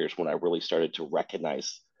 2 years when I really started to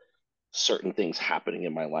recognize certain things happening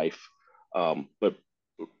in my life. But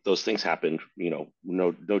those things happened,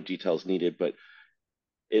 no details needed, but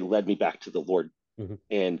it led me back to the Lord. Hmm.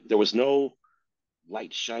 And there was no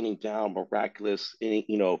light shining down, miraculous,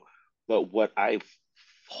 but what I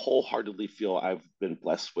wholeheartedly feel I've been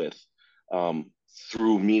blessed with um,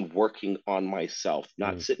 through me working on myself,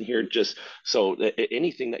 not Hmm. sitting here just so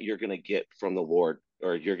anything that you're going to get from the Lord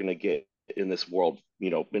or you're going to get in this world,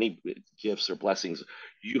 many gifts or blessings,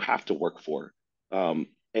 you have to work for.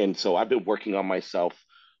 And so I've been working on myself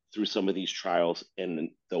through some of these trials. And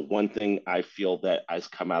the one thing I feel that has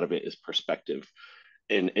come out of it is perspective.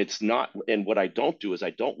 And it's not, and what I don't do is I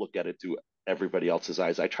don't look at it through everybody else's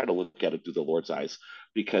eyes. I try to look at it through the Lord's eyes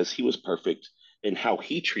because he was perfect and how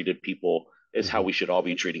he treated people is how Hmm. we should all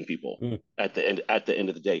be treating people Hmm. at the end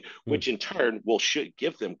of the day, which in turn will should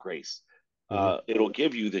give them grace. Hmm. It'll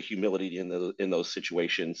give you the humility in those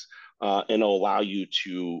situations, and it'll allow you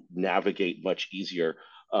to navigate much easier.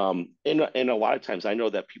 And a lot of times, I know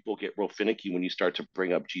that people get real finicky when you start to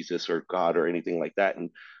bring up Jesus or God or anything like that, and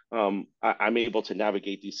I'm able to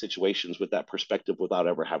navigate these situations with that perspective without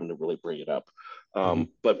ever having to really bring it up. Hmm.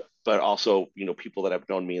 But also, people that have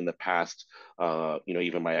known me in the past,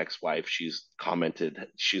 even my ex-wife, she's commented,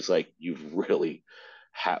 she's like, you've really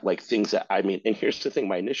had like things that I mean, and here's the thing,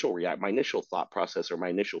 my initial thought process or my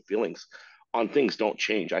initial feelings on things don't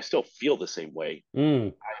change. I still feel the same way.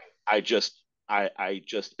 Mm. I just I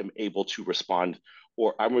just am able to respond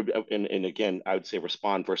or and again, I would say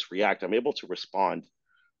respond versus react. I'm able to respond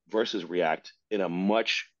versus react in a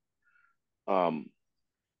much um,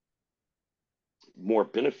 more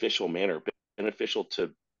beneficial manner, beneficial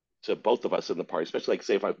to both of us in the party, especially like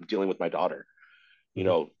say if I'm dealing with my daughter,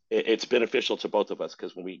 Hmm. it's beneficial to both of us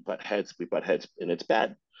because when we butt heads, and it's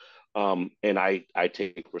bad. And I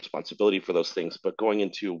take responsibility for those things. But going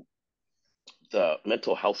into the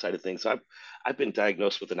mental health side of things, I've been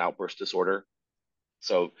diagnosed with an outburst disorder.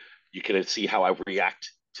 So you can see how I react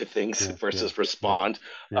to things Yeah. Yeah. versus Yeah. respond.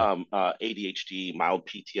 Yeah. ADHD, mild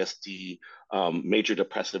PTSD, major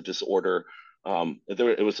depressive disorder.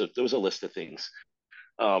 There was a list of things.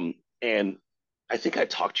 And I think I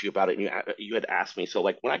talked to you about it, and you had asked me. So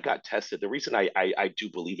like when I got tested, the reason I do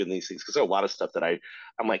believe in these things because there's a lot of stuff that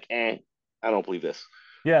I'm like, I don't believe this,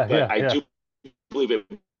 Yeah. but Yeah. I Yeah. do believe it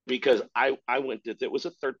because I went to it was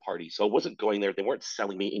a third party, so I wasn't going there. They weren't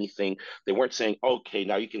selling me anything. They weren't saying, okay,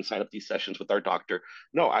 now you can sign up these sessions with our doctor.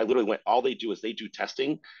 No, I literally went. All they do is they do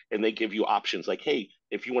testing and they give you options like, hey,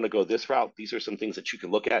 if you want to go this route, these are some things that you can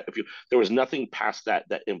look at. If you there was nothing past that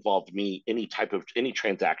involved me any type of any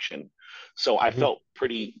transaction, so I Hmm. felt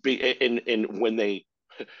pretty big. And when they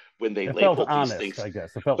It felt labeled these honest, things, I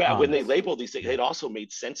guess. It felt yeah, when they honest. labeled these things, Yeah. it also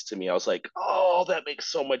made sense to me. I was like, oh, that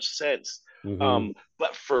makes so much sense. Hmm.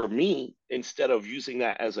 But for me, instead of using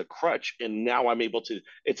that as a crutch, and now I'm able to,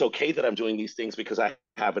 it's okay that I'm doing these things because I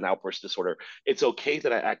have an outburst disorder. It's okay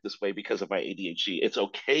that I act this way because of my ADHD. It's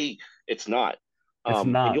okay. It's not. It's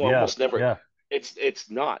And not. you Yeah. almost never, Yeah. it's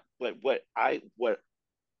not. But what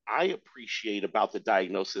I appreciate about the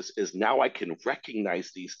diagnosis is now I can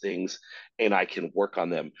recognize these things and I can work on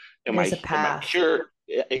them. There's a Am I path. cured?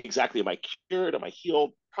 Exactly. Am I cured? Am I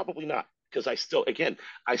healed? Probably not. Because I still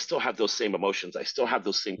have those same emotions. I still have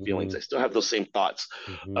those same feelings. Hmm. I still have those same thoughts.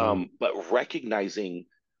 Hmm. But recognizing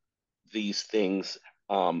these things,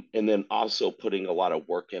 and then also putting a lot of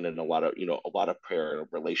work in and a lot of prayer and a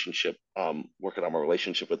relationship, working on my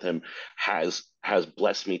relationship with him has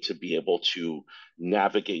blessed me to be able to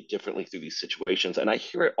navigate differently through these situations. And I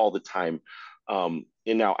hear it all the time.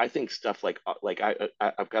 And now I think stuff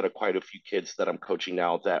I've got quite a few kids that I'm coaching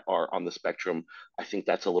now that are on the spectrum. I think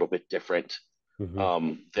that's a little bit different Hmm.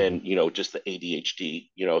 Hmm. than just the ADHD.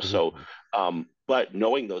 So Hmm. but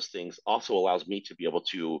knowing those things also allows me to be able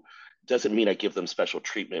to doesn't mean I give them special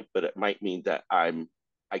treatment, but it might mean that I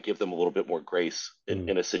give them a little bit more grace Hmm.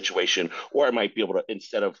 in a situation, or I might be able to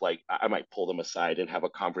instead of like I might pull them aside and have a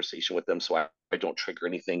conversation with them so I don't trigger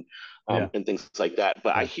anything Yeah. and things like that.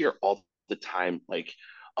 But I Yeah. hear all the time, like,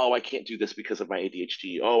 oh, I can't do this because of my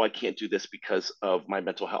ADHD. Oh, I can't do this because of my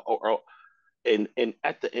mental health. And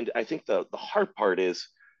at the end, I think the hard part is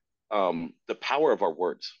the power of our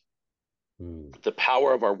words. Mm. The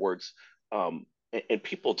power of our words. And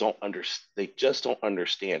people don't understand. They just don't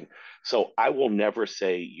understand. So I will never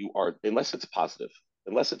say you are, unless it's positive.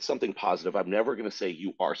 Unless it's something positive, I'm never going to say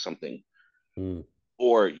you are something, Mm.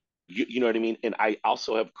 or you know what I mean. And I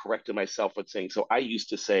also have corrected myself with saying, so I used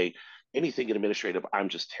to say anything administrative, I'm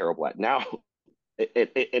just terrible at. Now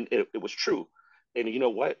it was true. And you know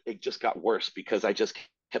what? It just got worse because I just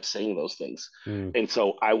kept saying those things. Mm. And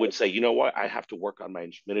so I would say, you know what? I have to work on my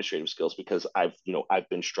administrative skills because I've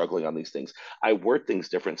been struggling on these things. I word things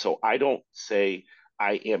different. So I don't say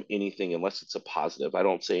I am anything unless it's a positive. I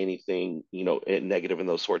don't say anything, negative in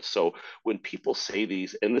those sorts. So when people say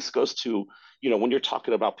these, and this goes to, when you're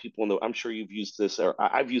talking about people, I'm sure you've used this, or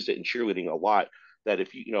I've used it in cheerleading a lot, that if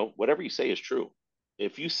whatever you say is true.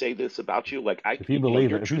 If you say this about you, like If you believe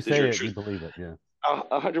your it, if you truth is your say it, you truth. believe it. Yeah.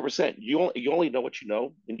 100%. You only know what you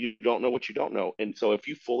know, and you don't know what you don't know. And so if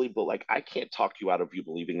you fully, but like I can't talk you out of you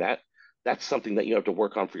believing that. That's something that you have to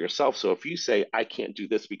work on for yourself. So if you say I can't do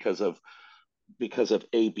this because of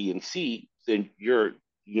A, B, and C, then you're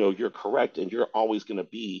correct, and you're always going to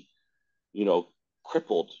be you know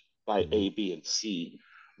crippled by Mm-hmm. A, B, and C,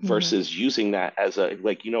 Mm-hmm. versus using that as a,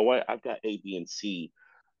 like, you know what, I've got A, B, and C.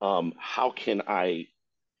 How can I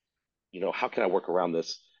work around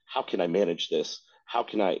this? How can I manage this? How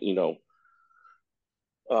can I,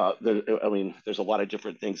 I mean, there's a lot of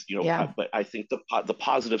different things, Yeah. but I think the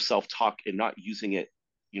positive self talk and not using it,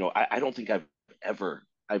 I don't think I've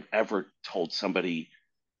ever told somebody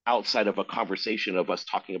outside of a conversation of us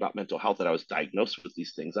talking about mental health that I was diagnosed with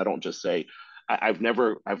these things. I don't just say I've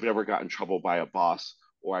never gotten in trouble by a boss,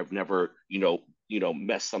 or I've never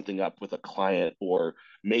messed something up with a client, or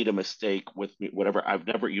made a mistake with me, whatever.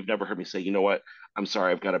 You've never heard me say, you know what, I'm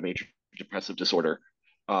sorry, I've got a major depressive disorder,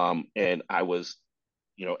 and I was,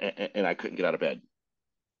 and I couldn't get out of bed.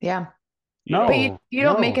 Yeah. But you, No, you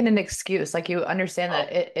don't make no. it an excuse. Like you understand Oh,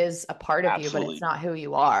 that it is a part of you, but it's absolutely. not who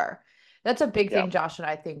you are. That's a big Yeah. thing, Josh, and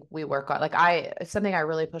I think we work on. It's something I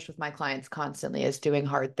really push with my clients constantly is doing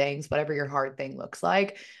hard things, whatever your hard thing looks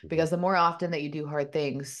like, Mm-hmm. because the more often that you do hard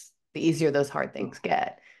things, the easier those hard things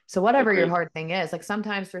get. So whatever your Agreed. hard thing is, like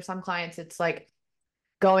sometimes for some clients, it's like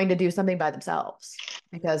going to do something by themselves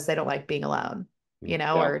because they don't like being alone,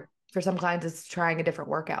 Yeah. or for some clients, it's trying a different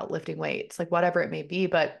workout, lifting weights, like whatever it may be.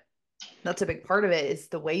 But that's a big part of it is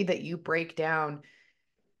the way that you break down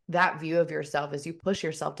that view of yourself as you push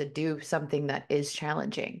yourself to do something that is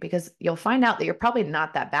challenging because you'll find out that you're probably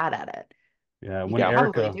not that bad at it. Yeah. You When can Yeah.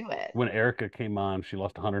 probably Erica, do it. when Erica came on, she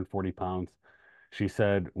lost 140 pounds. She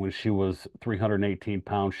said when she was 318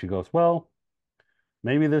 pounds, she goes, well,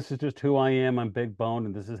 maybe this is just who I am. I'm big boned,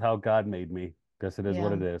 and this is how God made me. Guess it is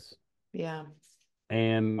what Yeah. it is. Yeah.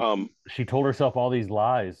 And Um, she told herself all these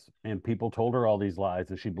lies, and people told her all these lies,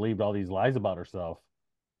 and she believed all these lies about herself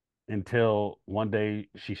until one day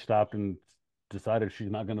she stopped and decided she's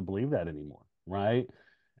not going to believe that anymore, right?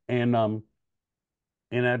 And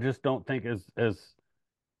and I just don't think as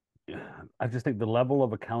I just think the level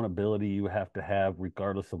of accountability you have to have,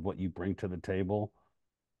 regardless of what you bring to the table.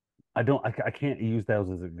 I can't use those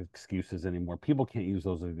as excuses anymore. People can't use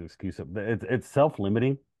those as excuses. It's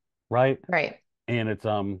self-limiting, right? Right. And it's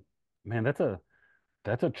man, that's a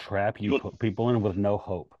trap you you put people in with no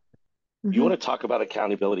hope. you want Hmm. to talk about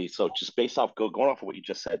accountability? So just based off going off of what you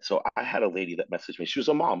just said. So I had a lady that messaged me. She was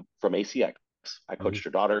a mom from ACX. I Hmm. coached her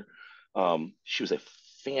daughter. She was a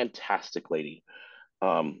fantastic lady.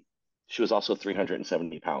 Um, she was also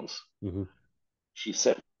 370 pounds. Hmm. She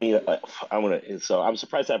sent me I'm gonna, so I'm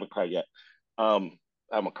surprised I haven't cried yet. Um,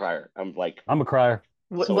 I'm a crier. I'm like I'm a crier.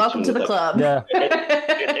 so in Welcome tune to with the like, club. Yeah, and and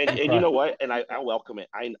and, I'm a and you crier. know what? And I welcome it.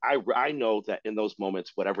 I know that in those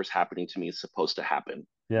moments, whatever's happening to me is supposed to happen.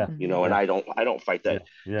 Yeah, Mhm. And yeah, I don't fight yeah, that.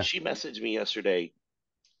 yeah. She messaged me yesterday.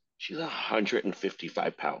 She's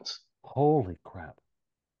 155 pounds. Holy crap.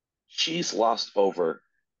 She's lost over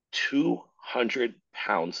 200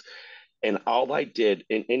 pounds. And all I did,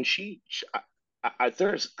 and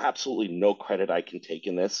there's absolutely no credit I can take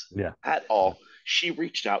in this Yeah, at yeah. all. She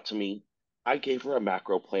reached out to me. I gave her a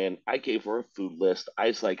macro plan. I gave her a food list.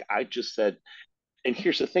 I just said, and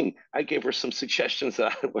here's the thing, I gave her some suggestions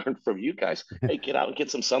that I learned from you guys. Hey, get out and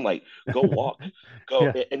get some sunlight. Go walk.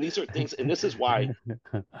 Go. Yeah. And these are things, and this is why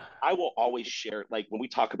I will always share, like when we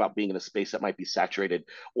talk about being in a space that might be saturated,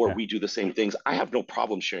 or Yeah. we do the same things, I have no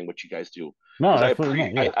problem sharing what you guys do No, because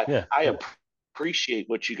absolutely not. Yeah, yeah, I yeah, appreciate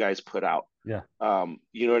what you guys put out. yeah.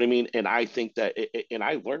 You know what I mean? And I think that, and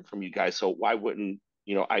I learned from you guys. So why wouldn't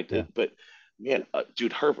I Yeah. did, but man,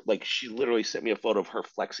 dude, her like she literally sent me a photo of her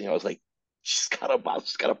flexing. I was like, she's got a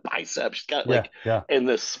bicep, she's got Yeah. like, Yeah. and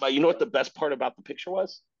the smile. You know what the best part about the picture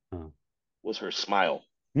was? Uh, Was her smile.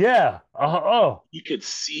 yeah. Oh. You could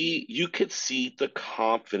see the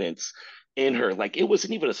confidence in her. Like it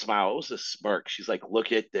wasn't even a smile, it was a smirk. She's like,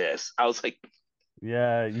 look at this. I was like,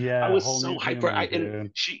 Yeah. I Yeah. was Whole so new hyper. human, And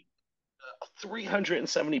dude. she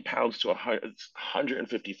 370 pounds to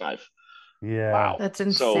 155. Yeah. Wow. That's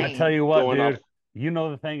So I tell insane. you what, going off, dude. You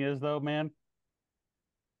know the thing is though, man.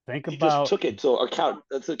 Think she just about took it to account.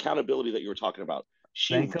 That's the accountability that you were talking about.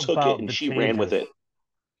 She think took it about and the she ran with changes. it.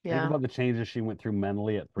 Think Yeah. about the changes she went through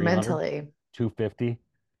mentally at 300, Mentally. 250,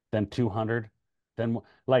 then 200, then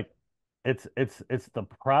like it's the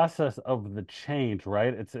process of the change,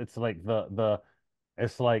 right? It's like the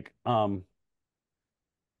it's like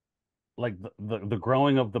the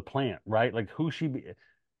growing of the plant, right? Like who she be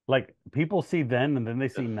like people see then and then they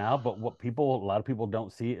see now, but what people a lot of people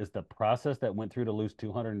don't see is the process that went through to lose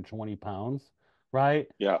 220 pounds, right?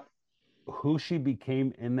 Yeah. Who she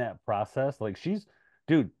became in that process. Like she's,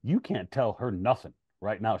 dude, you can't tell her nothing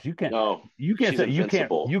right now. No, You can't she's say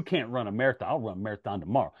invincible. you can't run a marathon. I'll run a marathon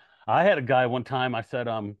tomorrow. I had a guy one time. I said,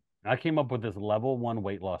 I came up with this level one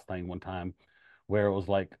weight loss thing one time where it was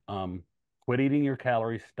like, quit eating your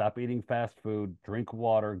calories, stop eating fast food, drink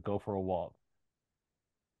water, go for a walk.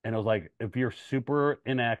 And it was like, if you're super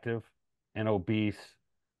inactive and obese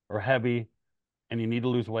or heavy and you need to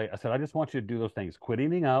lose weight, I said, I just want you to do those things. Quit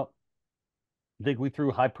eating out. I think we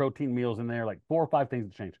threw high protein meals in there, like 4 or 5 things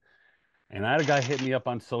to change. And I had a guy hit me up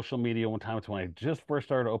on social media one time. It's when I just first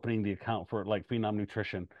started opening the account for like Phenom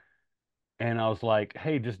Nutrition. And I was like,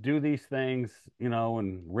 hey, just do these things,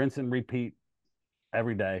 and rinse and repeat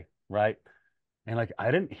every day, right? And like I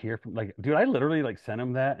didn't hear from like, dude, I literally like sent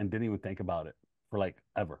him that and didn't even think about it for like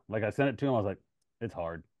ever. Like I sent it to him, I was like, it's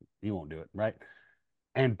hard. You won't do it, right?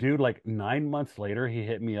 And dude, like 9 months later, he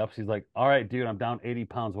hit me up. He's like, all right, dude, I'm down 80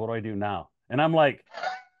 pounds. What do I do now? And I'm like,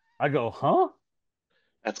 I go, huh?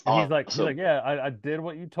 That's And he's like, awesome. yeah, I did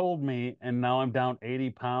what you told me, and now I'm down 80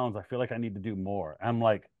 pounds. I feel like I need to do more. I'm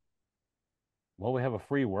like, well, we have a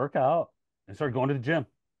free workout, and start going to the gym.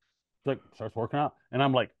 It's like starts working out, and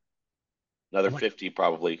Another I'm like, 50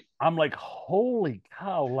 probably. I'm like, holy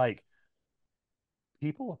cow! Like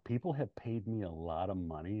people have paid me a lot of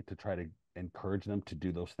money to try to encourage them to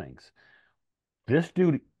do those things. This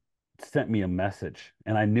dude sent me a message,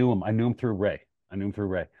 and I knew him. I knew him through Ray. I knew him through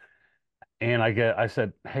Ray, and I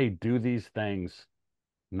said, hey, do these things.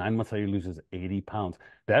 9 months later, he loses 80 pounds.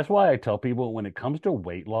 That's why I tell people when it comes to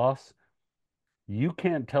weight loss, you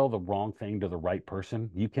can't tell the wrong thing to the right person.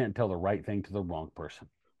 You can't tell the right thing to the wrong person.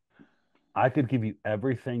 I could give you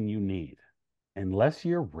everything you need. Unless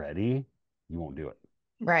you're ready, you won't do it.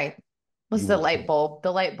 Right. Was You the won't do light it. bulb,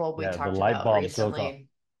 the light bulb we Yeah, the talked light about bulb goes off, recently.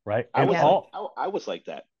 right? I And was Yeah. like, all, I was like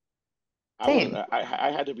that. Same.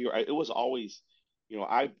 I had to be. It was always,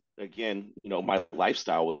 I again, my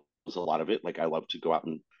lifestyle was a lot of it. Like I love to go out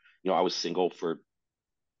and, I was single for,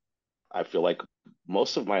 I feel like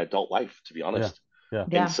most of my adult life, to be yeah, honest. yeah,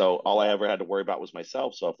 And Yeah. so all I ever had to worry about was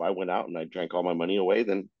myself. So if I went out and I drank all my money away,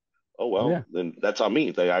 then oh well, yeah, then that's on me.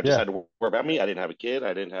 I just yeah, had to worry about me. I didn't have a kid.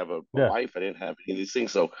 I didn't have a yeah, wife. I didn't have any of these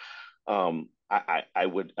things. So I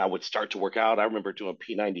would start to work out. I remember doing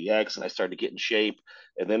P90X and I started to get in shape,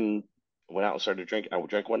 and then went out and started to drink. I would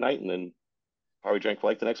drink one night and then probably drank for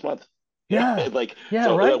like the next month. yeah, Like yeah,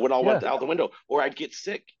 so right? when all Yeah. went out the window, or I'd get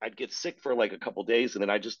sick. I'd get sick for like a couple days, and then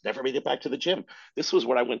I just never made it back to the gym. This was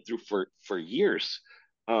what I went through for years,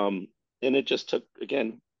 um, and it just took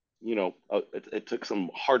again. It took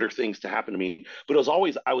some harder things to happen to me, but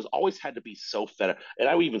I was always had to be so fed up, and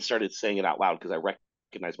I even started saying it out loud because I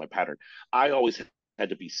recognized my pattern. I always had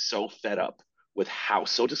to be so fed up with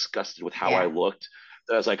so disgusted with how I Yeah. looked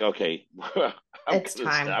that I was like, okay, It's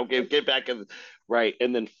time. I'm gonna get back in. Right.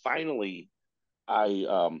 And then finally,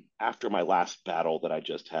 after my last battle that I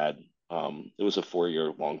just had, it was a 4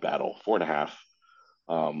 year long battle, 4.5.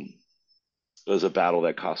 Um, it was a battle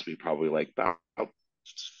that cost me probably like about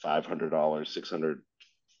 $500, 600,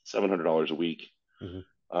 $700 a week. Hmm.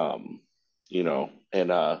 Um,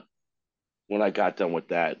 and when I got done with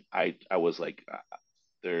that, I was like,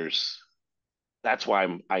 there's that's why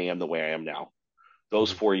I am the way I am now.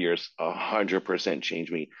 Those Hmm. 4 years 100%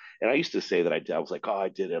 changed me. And I used to say that I was like, oh, I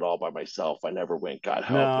did it all by myself. I never went, got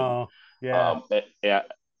help. And No, yeah,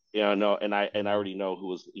 yeah, no, and I yeah, already know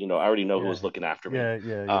I already know who yeah, was looking after me. yeah,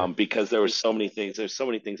 yeah, yeah. Because there's so many things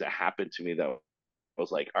that happened to me that I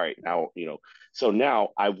was like, all right, now, so now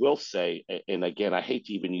I will say, and again, I hate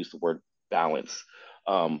to even use the word balance,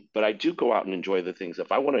 but I do go out and enjoy the things.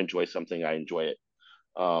 If I want to enjoy something, I enjoy it.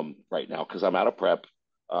 right now because I'm out of prep.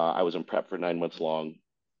 I was in prep for 9 months long,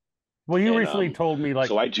 Well, you and recently told me like,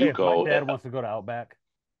 so I hey, do if my go. dad wants to go to Outback,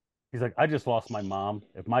 he's like, I just lost my mom.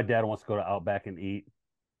 If my dad wants to go to Outback and eat,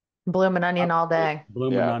 Blooming I, onion all day.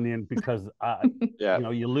 blooming Yeah, onion because yeah.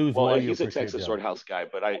 you lose Well, one, you he's a appreciate Texas the other. Roadhouse guy,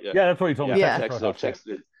 but Yeah, that's what he told me. Yeah. Texas Texas, no, Roadhouse.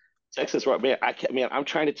 Yeah. Texas Road, man. I can't, man. I'm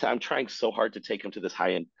trying so hard to take him to this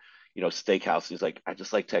high end, steakhouse. He's like, I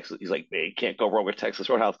just like Texas. He's like, man, you can't go wrong with Texas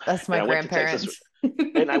Roadhouse. That's And my grandparents.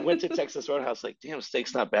 I went to Texas Roadhouse, like, damn,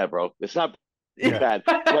 steak's not bad, bro. It's not Yeah. bad,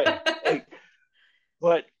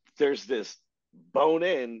 but there's this bone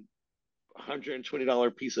in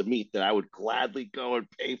 $120 piece of meat that I would gladly go and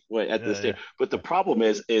pay for it at this Yeah. state. Yeah. But the Yeah. problem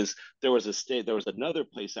is there was another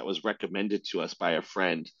place that was recommended to us by a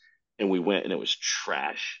friend, and we went and it was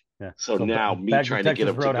trash. Yeah. So So now me back to trying to get Texas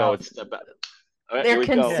him to go and Roadhouse. step out. All right, They're here we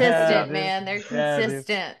go. Yeah, consistent, dude. man. They're Yeah, dude.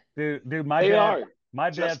 consistent. Dude, They are my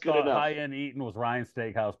just dad good thought enough. high end eating was Ryan's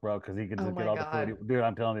Steakhouse, bro, because he could Oh just get my all the food. God. Dude,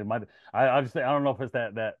 I'm telling you, I just I don't know if it's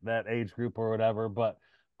that age group or whatever, but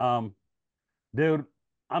um, dude,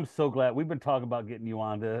 I'm so glad we've been talking about getting you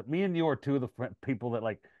on. Me and you are two of the people that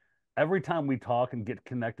like every time we talk and get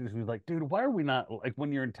connected, we're like, dude, why are we not like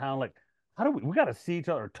when you're in town? Like, how do we got to see each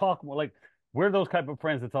other or talk more? Like, we're those type of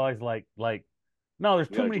friends that's always like, no, there's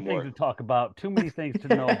We too got to many do things more. to talk about, too many things to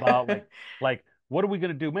know about. Like, what are we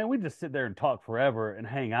gonna do, man? We just sit there and talk forever and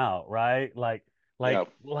hang out, right? Yeah.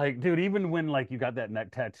 Dude, even when like you got that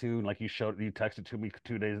neck tattoo and like you texted to me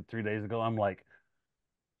 2 days, 3 days ago, I'm like,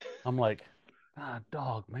 ah,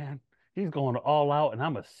 dog, man, he's going all out, and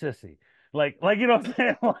I'm a sissy. You know what I'm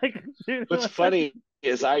saying? Like, dude, What's funny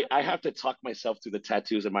is I have to talk myself through the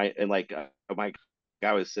tattoos and like my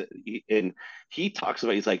guy and he talks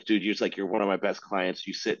about he's like, dude, you're one of my best clients.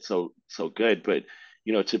 You sit so good, but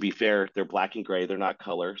to be fair, they're black and gray. They're not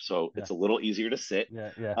color, so yeah, it's a little easier to sit.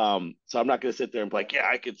 yeah, yeah, So I'm not gonna sit there and be like, yeah,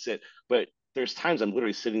 I could sit. But there's times I'm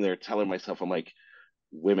literally sitting there telling myself, I'm like,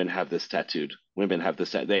 women have this tattooed. Women have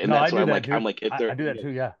this and no, I that's what do I'm that, like. I'm dude. like, if I they're do that too.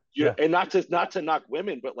 Yeah, you know, yeah, and not to knock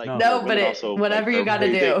women, but like, no, No, but women it also like whatever you got to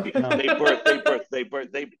no, do. no, yeah, they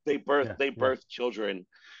yeah, birth children.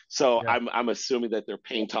 So yeah, I'm assuming that their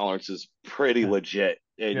pain tolerance is pretty yeah. legit.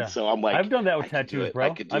 And Yeah. so I'm I've like, done that with I could do tattoos, it. I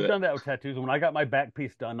bro. could do I've it. done that with tattoos. When I got my back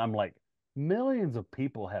piece done, I'm like, millions of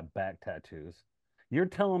people have back tattoos. You're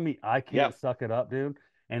telling me I can't Yep. suck it up, dude?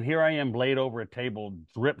 And here I am laid over a table,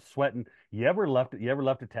 drip sweating. You ever left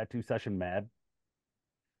a tattoo session mad?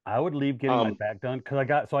 I would leave getting my Um, back done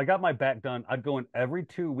because I got my back done. I'd go in every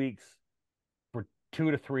 2 weeks for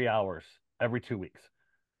 2 to 3 hours every 2 weeks.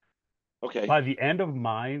 okay. By the end of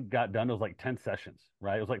mine got done, it was like 10 sessions,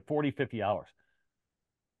 right? It was like 40, 50 hours.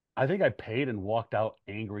 I think I paid and walked out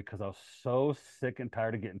angry because I was so sick and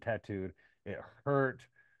tired of getting tattooed. It hurt.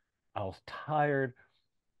 I was tired.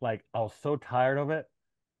 Like I was so tired of it.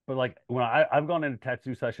 But like when I've gone into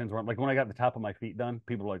tattoo sessions where I'm like when I got the top of my feet done,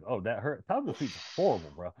 people are like, "Oh, that hurt." Top of the feet's horrible,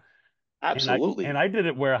 bro. And I and Absolutely. I did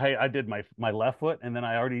it where I did my left foot and then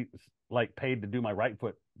I already like paid to do my right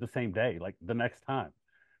foot the same day, like the next time.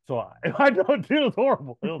 So I don't do it was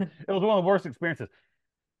horrible. It was one of the worst experiences.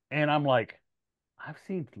 And I'm like, I've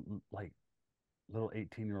seen like little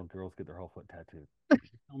 18-year-old girls get their whole foot tattooed.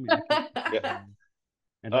 Tell me I can't. Yeah.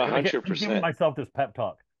 And A like hundred I'm giving percent. myself this pep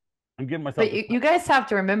talk. I'm giving myself But this you pep talk. guys have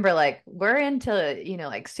to remember, like, we're into,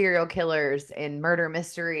 like serial killers and murder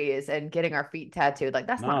mysteries and getting our feet tattooed. Like,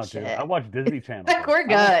 that's not No, dude. I shit. watch Disney Channel, Like, bro.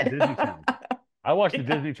 we're I watch the good. Disney Channel. I watched the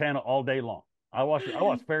Yeah. Disney Channel all day long. I watched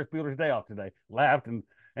Ferris Bueller's Day Off today. Laughed and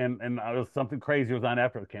I was something crazy was on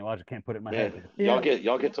after it came. I just can't put it in my head, Man, dude. Yeah.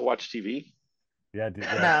 y'all get to watch TV. Yeah, dude.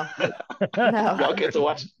 No, Yeah. no, Y'all get to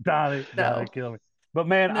watch. Donnie, no, kill me. But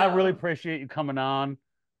man, I really no. appreciate you coming on.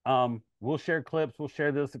 We'll share clips. We'll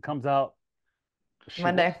share this. It comes out shoot,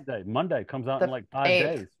 what's Monday, today? Monday comes out in the like 5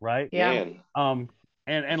 days, 8th. right? Yeah. Man, Um,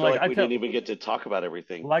 I and feel like like I we tell didn't even get to talk about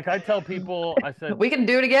everything. like I tell people, We can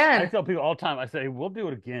do it I again. tell people all the time, I say, we'll do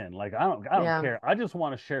it again. Like I don't Yeah. care. I just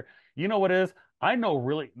want to share. You know what it is? I know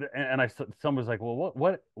really, and somebody's like, well,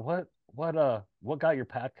 what got your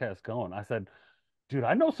podcast going? I said, dude,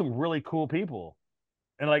 I know some really cool people.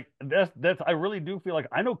 And like that's I really do feel like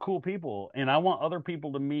I know cool people and I want other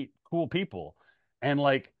people to meet cool people. And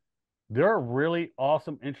like there are really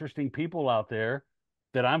awesome, interesting people out there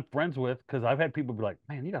that I'm friends with because I've had people be like,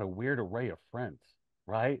 "Man, you got a weird array of friends,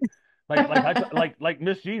 right?" Like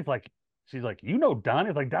Miss G's like, she's like, "You know Donnie?"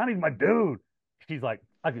 It's like Donnie's my dude. She's like,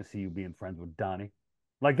 "I can see you being friends with Donnie,"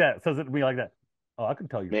 like that. Says it to me like that. Oh, I can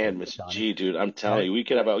tell you, Man, Miss Donnie. G, dude, I'm telling Right? you, you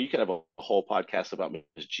could have a whole podcast about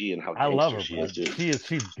Miss G and how I love gangster her, she bro. is, dude. She's She is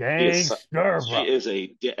so- gangster, she bro. is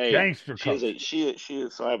Gangster coach. she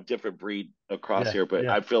is. So I have different breed across Yeah, here, but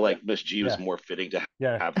yeah, I feel like Miss G was yeah, more fitting to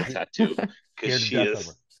yeah. have the tattoo because Scared to she death of her.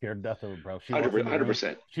 is Scared to death of her, bro. She walks in the room.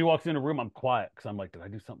 100%. She walks in the room. I'm quiet because I'm like, did I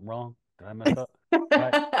do something wrong? Did I mess up?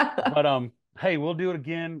 Right. But hey, we'll do it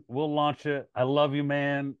again. We'll launch it. I love you,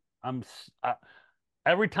 man.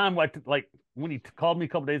 Every time like when he called me a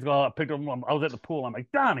couple days ago, I picked up. I was at the pool. I'm like,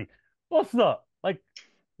 Donnie, what's up? Like,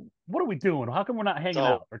 what are we doing? How come we're not hanging So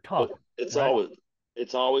out or talking? it's Right? always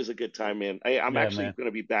it's always a good time, man. I'm Yeah, actually man. going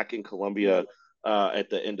to be back in Colombia at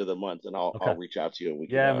the end of the month, and Okay. I'll reach out to you and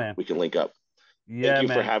Yeah, man. we can link up. Thank Yeah, you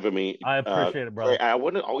for man. having me. I appreciate it, brother. I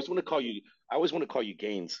always want to call you. I always want to call you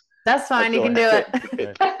Gaines. That's I fine. You feel can do Right.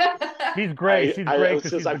 it. She's gray. She's gray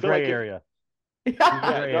because she's I the feel gray like area. She's the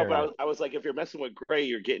yeah, gray no, but area. I was like, if you're messing with Gray,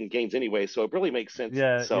 you're getting Gaines anyway, so it really makes sense.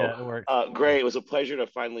 Yeah, So, yeah, it works. Gray, it was a pleasure to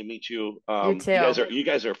finally meet you. You too. You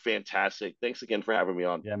guys are fantastic. Thanks again for having me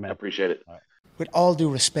on. Yeah, man. I appreciate it. With all due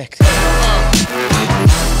respect.